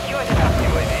 Secure the top.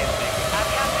 UAV is being Our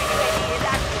counter UAV is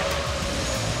active.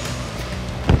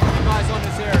 Keep eyes on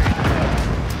this area.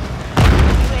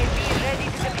 UAV ready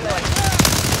to deploy.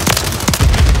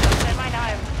 Cluster mine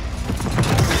armed.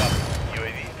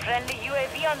 UAV. Friendly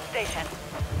UAV on station.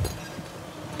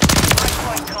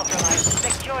 Hardpoint compromised.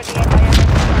 Secure the IMS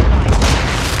online.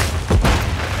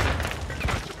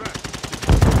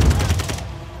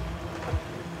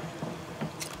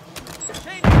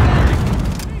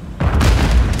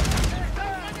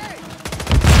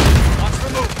 Watch for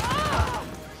move.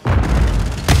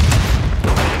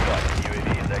 UAV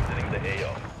is exiting the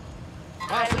AO.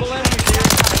 Possible enemies here.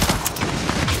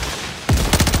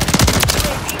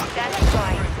 UAV standing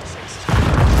by.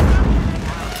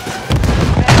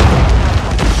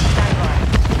 Stand by.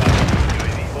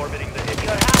 UAV orbiting the AO.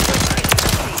 Your halfway point is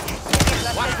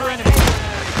complete. Watch for enemies.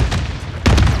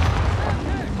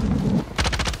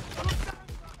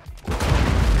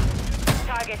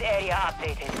 Target area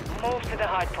updated. Move to the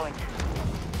hard point.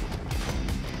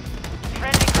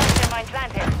 Friendly cluster mine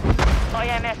planted.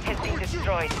 IMS has been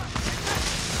destroyed.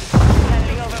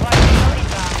 Friendly overwatch loading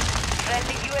bomb.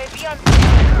 Friendly UAV on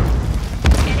station.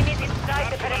 Enemies inside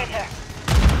the perimeter.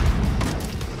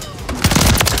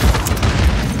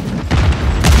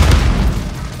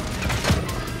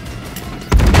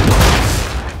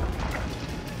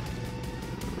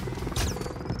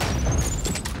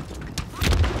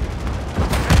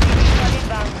 Friendly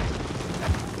inbound.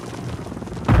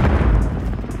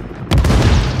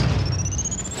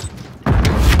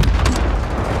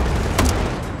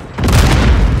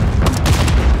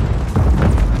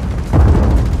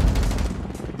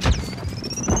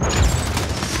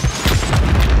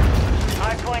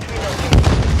 Hardpoint relocated.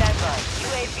 Stand by.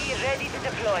 UAV ready to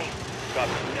deploy.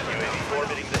 Copy. UAV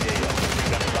orbiting the AO.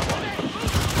 Recon is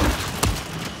online.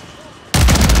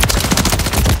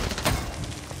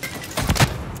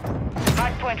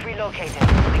 Hardpoint relocated.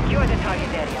 Secure the target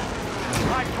area.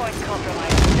 Hardpoint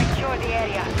compromised. Secure the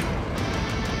area.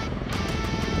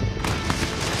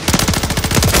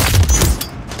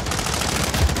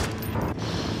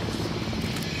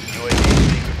 UAV is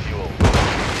being refueled.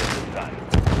 At this time.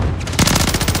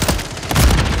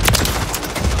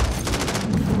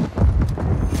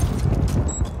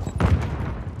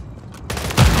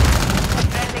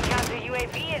 Friendly counter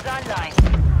UAV is online.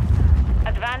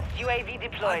 Advanced UAV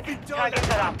deployed. Targets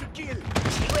are up.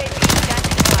 UAV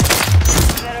standing by.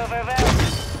 They're overwhelmed.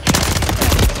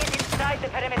 Enemies inside the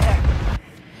perimeter.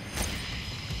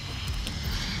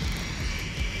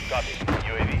 Copy.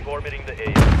 UAV orbiting the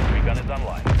AO. Recon is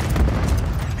online.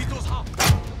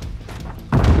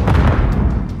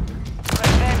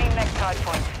 Confirming next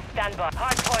hardpoint. Stand by.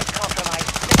 Hardpoint compromised.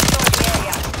 Secure the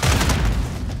area.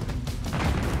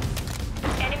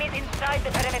 Enemies inside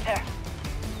the perimeter.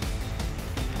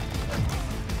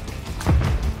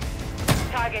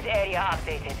 Target area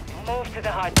updated. Move to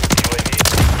the hard. UAV is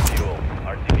fuel.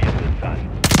 RTV at this time.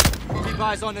 Keep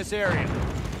eyes on this area.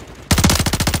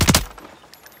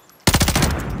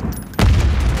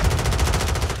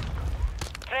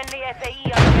 Friendly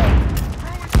SAE on the way.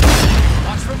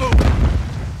 Watch for move.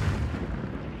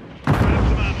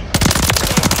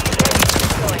 UAV ready to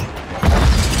deploy.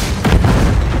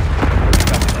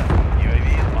 Copy that. UAV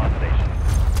is on station.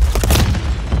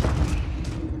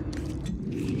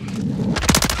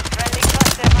 Friendly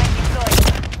cluster mine deployed.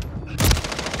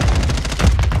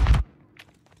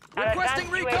 Our Requesting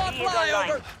advanced recon UAV is online.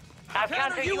 flyover. Our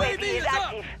counter UAV is up.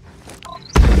 active.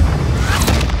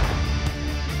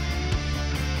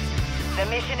 The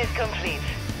mission is complete.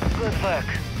 Good work.